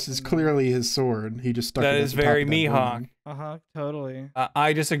cross is clearly his sword. He just stuck it. That is very Mihawk. Totally.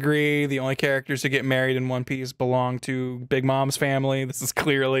 I disagree. The only characters who get married in One Piece belong to Big Mom's family. This is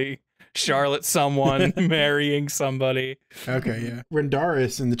clearly Charlotte someone marrying somebody. Okay, yeah.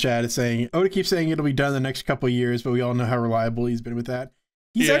 Rendaris in the chat is saying, Oda keeps saying it'll be done in the next couple of years, but we all know how reliable he's been with that.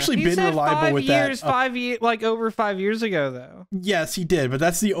 He's actually been reliable with that. Over 5 years ago, though. Yes, he did, but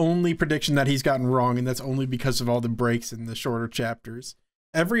that's the only prediction that he's gotten wrong, and that's only because of all the breaks in the shorter chapters.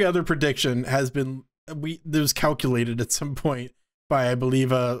 Every other prediction has been it was calculated at some point by, I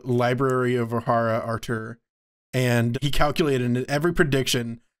believe, a Library of Ohara Artur, and he calculated, and every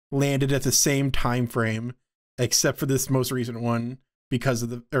prediction landed at the same time frame, except for this most recent one because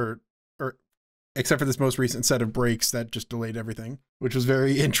of except for this most recent set of breaks that just delayed everything, which was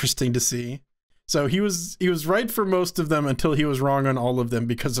very interesting to see. So he was right for most of them until he was wrong on all of them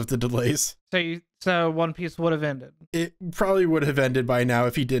because of the delays. So One Piece would have ended. It probably would have ended by now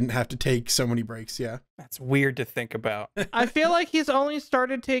if he didn't have to take so many breaks. Yeah. That's weird to think about. I feel like he's only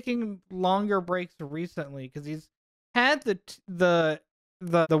started taking longer breaks recently because he's had the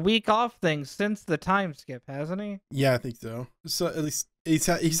week off thing since the time skip, hasn't he? Yeah, I think so. So at least he's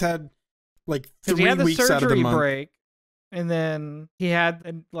had like 3 he had the weeks out of the surgery month. break, and then he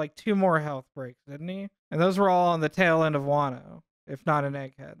had like 2 more health breaks, didn't he? And those were all on the tail end of Wano, if not an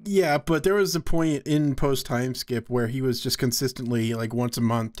Egghead. Yeah, but there was a point in post time skip where he was just consistently like once a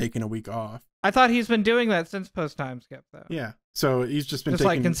month taking a week off. I thought he's been doing that since post time skip, though. Yeah, so he's just been Just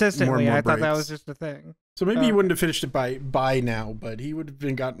taking like consistently. more and more I thought that breaks. was just a thing. So maybe he wouldn't have finished it by now, but he would have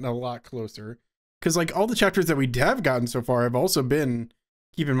been gotten a lot closer. Because like all the chapters that we have gotten so far have also been,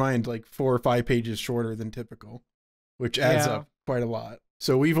 keep in mind, like 4 or 5 pages shorter than typical, which adds up quite a lot.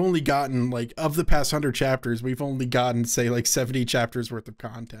 So we've only gotten like of the past 100 chapters, we've only gotten say like 70 chapters worth of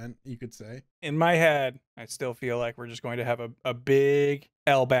content, you could say. In my head, I still feel like we're just going to have a big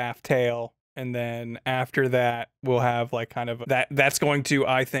Elbaf tale. And then after that, we'll have like kind of that's going to,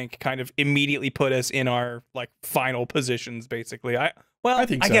 I think, kind of immediately put us in our like final positions, basically. I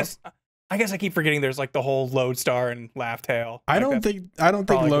think so. I guess I keep forgetting there's like the whole Lodestar and Laugh Tale. I don't think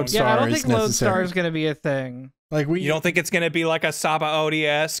Lodestar I don't is think Lodestar necessary. is going to be a thing. Like you don't think it's going to be like a Saba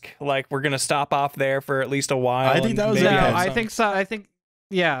Odi-esque, like we're going to stop off there for at least a while? I think that was maybe No, have I some- think so. I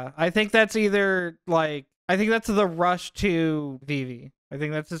think that's either like I think that's the rush to Vivi. I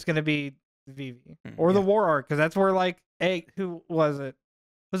think that's just going to be Vivi or the War Arc, because that's where like who was it?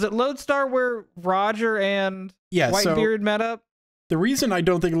 Was it Lodestar where Roger and Whitebeard met up? The reason I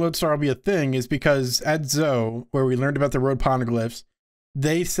don't think Lodestar will be a thing is because at Zoe, where we learned about the road poneglyphs,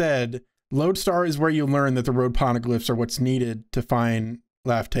 they said Lodestar is where you learn that the road poneglyphs are what's needed to find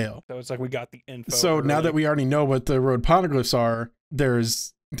Laugh Tale. So it's like we got the info. So now early. that we already know what the road poneglyphs are,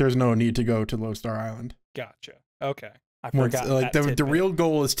 there's no need to go to Lodestar Island. Gotcha. Okay. I Once, forgot like that the real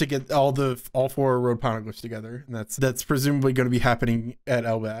goal is to get all 4 road poneglyphs together, and that's presumably going to be happening at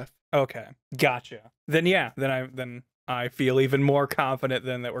Elbaf. Okay, gotcha. Then I feel even more confident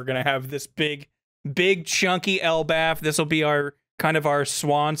then that we're gonna have this big chunky Elbaf. This will be our kind of our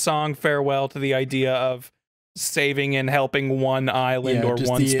swan song farewell to the idea of saving and helping one island or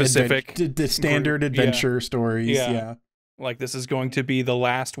one specific the standard adventure stories. Yeah, like this is going to be the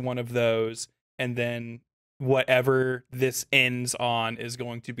last one of those, and then whatever this ends on is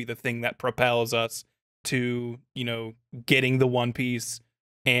going to be the thing that propels us to, getting the One Piece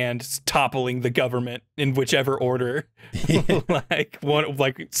and toppling the government in whichever order. like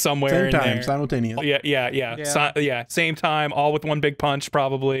somewhere same in time, there. simultaneous. Yeah. Same time, all with one big punch,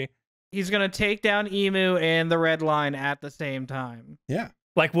 probably. He's gonna take down Emu and the Red Line at the same time. Yeah.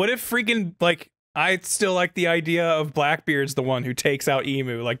 Like, what if freaking I still like the idea of Blackbeard's the one who takes out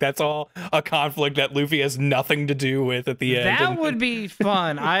Emu. Like, that's all a conflict that Luffy has nothing to do with at the end. That would be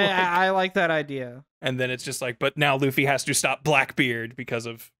fun. I like that idea. And then it's just like, but now Luffy has to stop Blackbeard because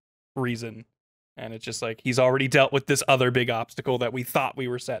of reason. And it's just like, he's already dealt with this other big obstacle that we thought we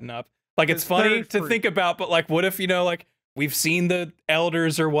were setting up. Like, it's funny to think about, but like, what if, we've seen the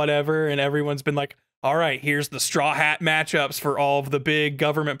elders or whatever, and everyone's been like, all right, here's the Straw Hat matchups for all of the big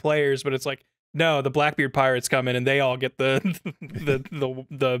government players. But it's like, no, the Blackbeard pirates come in and they all get the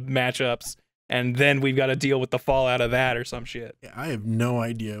matchups, and then we've got to deal with the fallout of that or some shit. Yeah, I have no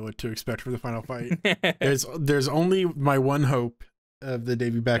idea what to expect for the final fight. there's only my one hope of the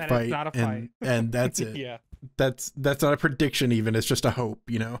Davy Back fight, not a fight. and that's it. Yeah, that's not a prediction even. It's just a hope,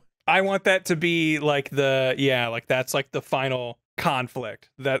 I want that to be like that's like the final conflict,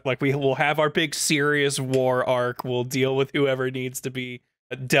 that like we will have our big serious war arc. We'll deal with whoever needs to be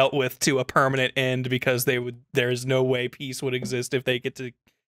dealt with to a permanent end, because there's no way peace would exist if they get to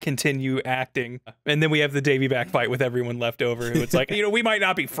continue acting. And then we have the Davy Back fight with everyone left over, who it's like, we might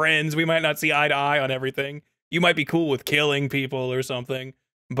not be friends, we might not see eye to eye on everything, you might be cool with killing people or something,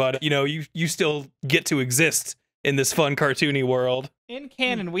 but you still get to exist in this fun cartoony world. In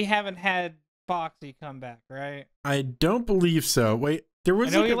canon, we haven't had Foxy come back, right? I don't believe so. Wait, there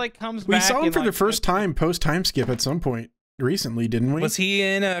was I know he comes we back. saw him for the first time post time skip at some point recently, didn't we? Was he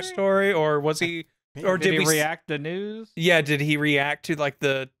in a story, or was he, or did he we react to news? Yeah, did he react to like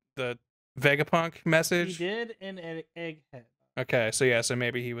the Vegapunk message? He did in Egghead. Okay, so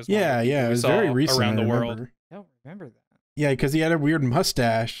maybe he was. It was very recent around the I world. remember. I don't remember that. Yeah, because he had a weird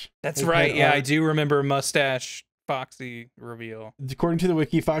mustache. That's He right. had Yeah, art. I do remember mustache Foxy reveal. According to the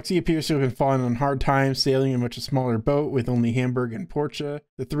wiki, Foxy appears to have been falling on hard times, sailing in a much smaller boat with only Hamburg and Portia.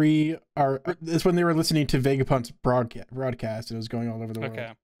 The three are. That's when they were listening to Vegapunk's broadcast. It was going all over the world.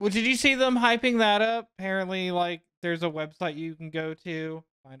 Okay. Well, did you see them hyping that up? Apparently, like, there's a website you can go to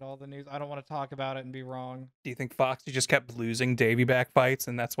find all the news. I don't want to talk about it and be wrong. Do you think Foxy just kept losing Davy back fights,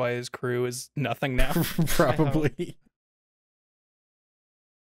 and that's why his crew is nothing now? Probably.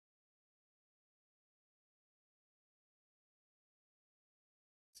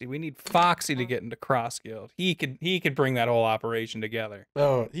 See, we need Foxy to get into Cross Guild. He could bring that whole operation together.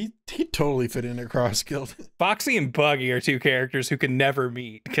 Oh, he totally fit into Cross Guild. Foxy and Buggy are two characters who can never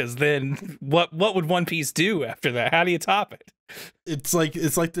meet, because then what would One Piece do after that? How do you top it? It's like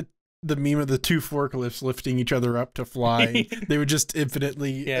the meme of the two forklifts lifting each other up to fly. They would just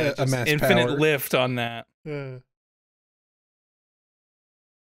infinitely amass infinite power. lift on that.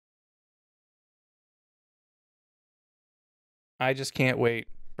 I just can't wait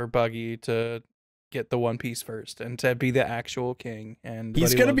for Buggy to get the One Piece first and to be the actual king. And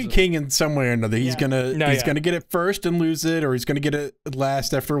he's gonna be king in some way or another. He's gonna get it first and lose it, or he's gonna get it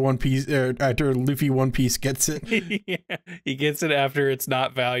last after One Piece, after Luffy One Piece gets it. Yeah, he gets it after it's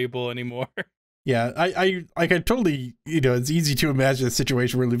not valuable anymore. Yeah, I totally, it's easy to imagine a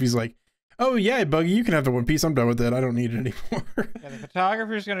situation where Luffy's like, oh yeah, Buggy, you can have the One Piece. I'm done with it. I don't need it anymore. Yeah, the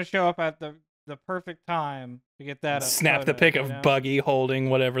photographer's gonna show up at the perfect time to get that. Snap the pic of Buggy holding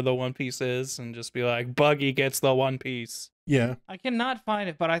whatever the One Piece is, and just be like, Buggy gets the One Piece. Yeah. I cannot find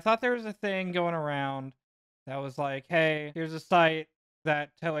it, but I thought there was a thing going around that was like, hey, here's a site that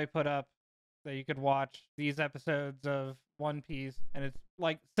Toei put up that you could watch these episodes of One Piece, and it's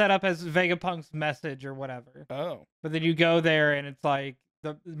like set up as Vegapunk's message or whatever. Oh. But then you go there and it's like,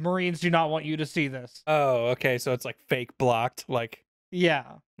 the Marines do not want you to see this. Oh, okay, so it's like fake blocked, like yeah,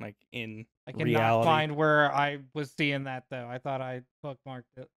 like in I cannot reality. find where I was seeing that though. I thought I bookmarked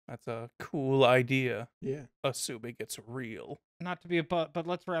it. That's a cool idea. Yeah. Assuming it's real. Not to be a but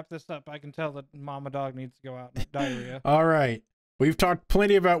let's wrap this up. I can tell that Mama Dog needs to go out with diarrhea. All right. We've talked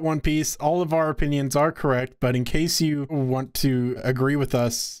plenty about One Piece. All of our opinions are correct, but in case you want to agree with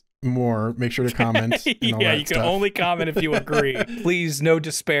us more, make sure to comment. And all Yeah, that you can stuff. only comment if you agree. Please, no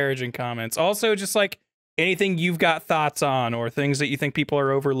disparaging comments. Also, just like anything you've got thoughts on or things that you think people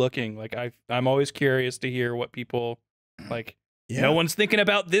are overlooking. Like I'm always curious to hear what people like. Yeah. No one's thinking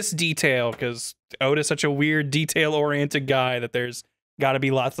about this detail because Oda's such a weird detail-oriented guy that there's got to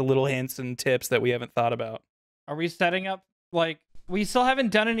be lots of little hints and tips that we haven't thought about. Are we setting up, like, we still haven't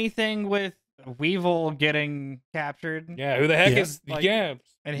done anything with Weevil getting captured? Yeah, who the heck is, like, yeah.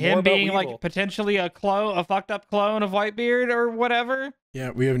 And him being, like, potentially a fucked up clone of Whitebeard or whatever? Yeah,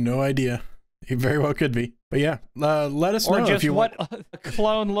 we have no idea. He very well could be. But yeah, let us know just if you what a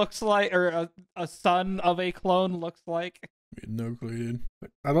clone looks like, or a son of a clone looks like. We had no clue, dude.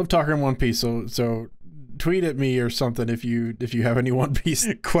 I love talking One Piece, so tweet at me or something if you have any One Piece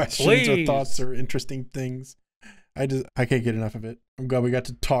questions or thoughts or interesting things. I can't get enough of it. I'm glad we got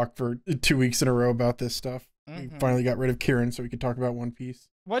to talk for 2 weeks in a row about this stuff. We finally got rid of Kieran so we could talk about One Piece.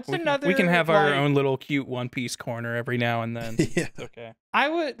 What's another? We can have our own little cute One Piece corner every now and then. Yeah. It's okay. I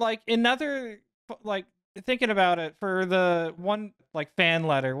would like another, like, thinking about it for the one, like, fan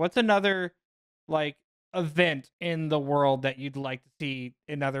letter. What's another, like, event in the world that you'd like to see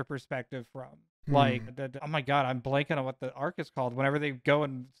another perspective from? Like, oh my god, I'm blanking on what the arc is called. Whenever they go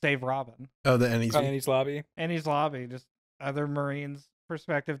and save Robin. Oh, the Annie's Lobby. Annie's Lobby, just other Marines'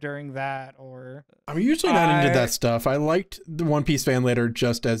 perspective during that, or I'm usually not into that stuff. I liked the One Piece fan letter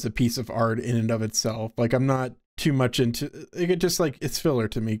just as a piece of art in and of itself. Like, I'm not too much into it. Just like, it's filler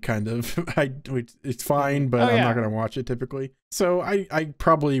to me, kind of. It's fine, but I'm not gonna watch it typically. So I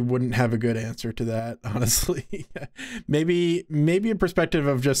probably wouldn't have a good answer to that, honestly. maybe a perspective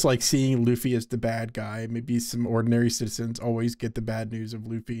of just like seeing Luffy as the bad guy. Maybe some ordinary citizens always get the bad news of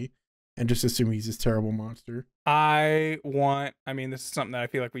Luffy and just assume he's this terrible monster. I mean, this is something that I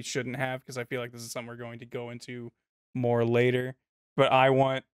feel like we shouldn't have, because I feel like this is something we're going to go into more later. But I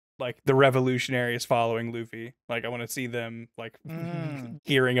want, like, the revolutionaries following Luffy. Like, I want to see them, like,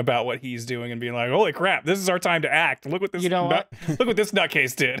 hearing about what he's doing and being like, holy crap, this is our time to act. Look what this look what this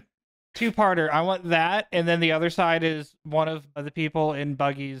nutcase did. Two-parter. I want that, and then the other side is one of the people in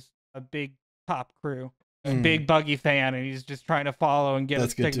Buggy's a big top crew. A big Buggy fan, and he's just trying to follow and get a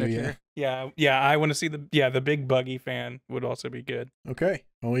signature. Yeah, I want to see the big Buggy fan would also be good. Okay.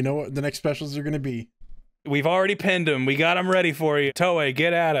 Well, we know what the next specials are going to be. We've already pinned them. We got them ready for you. Toei,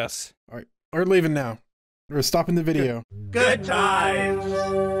 get at us. All right. We're leaving now. We're stopping the video. Good times.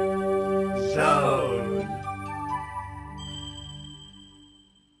 Zone.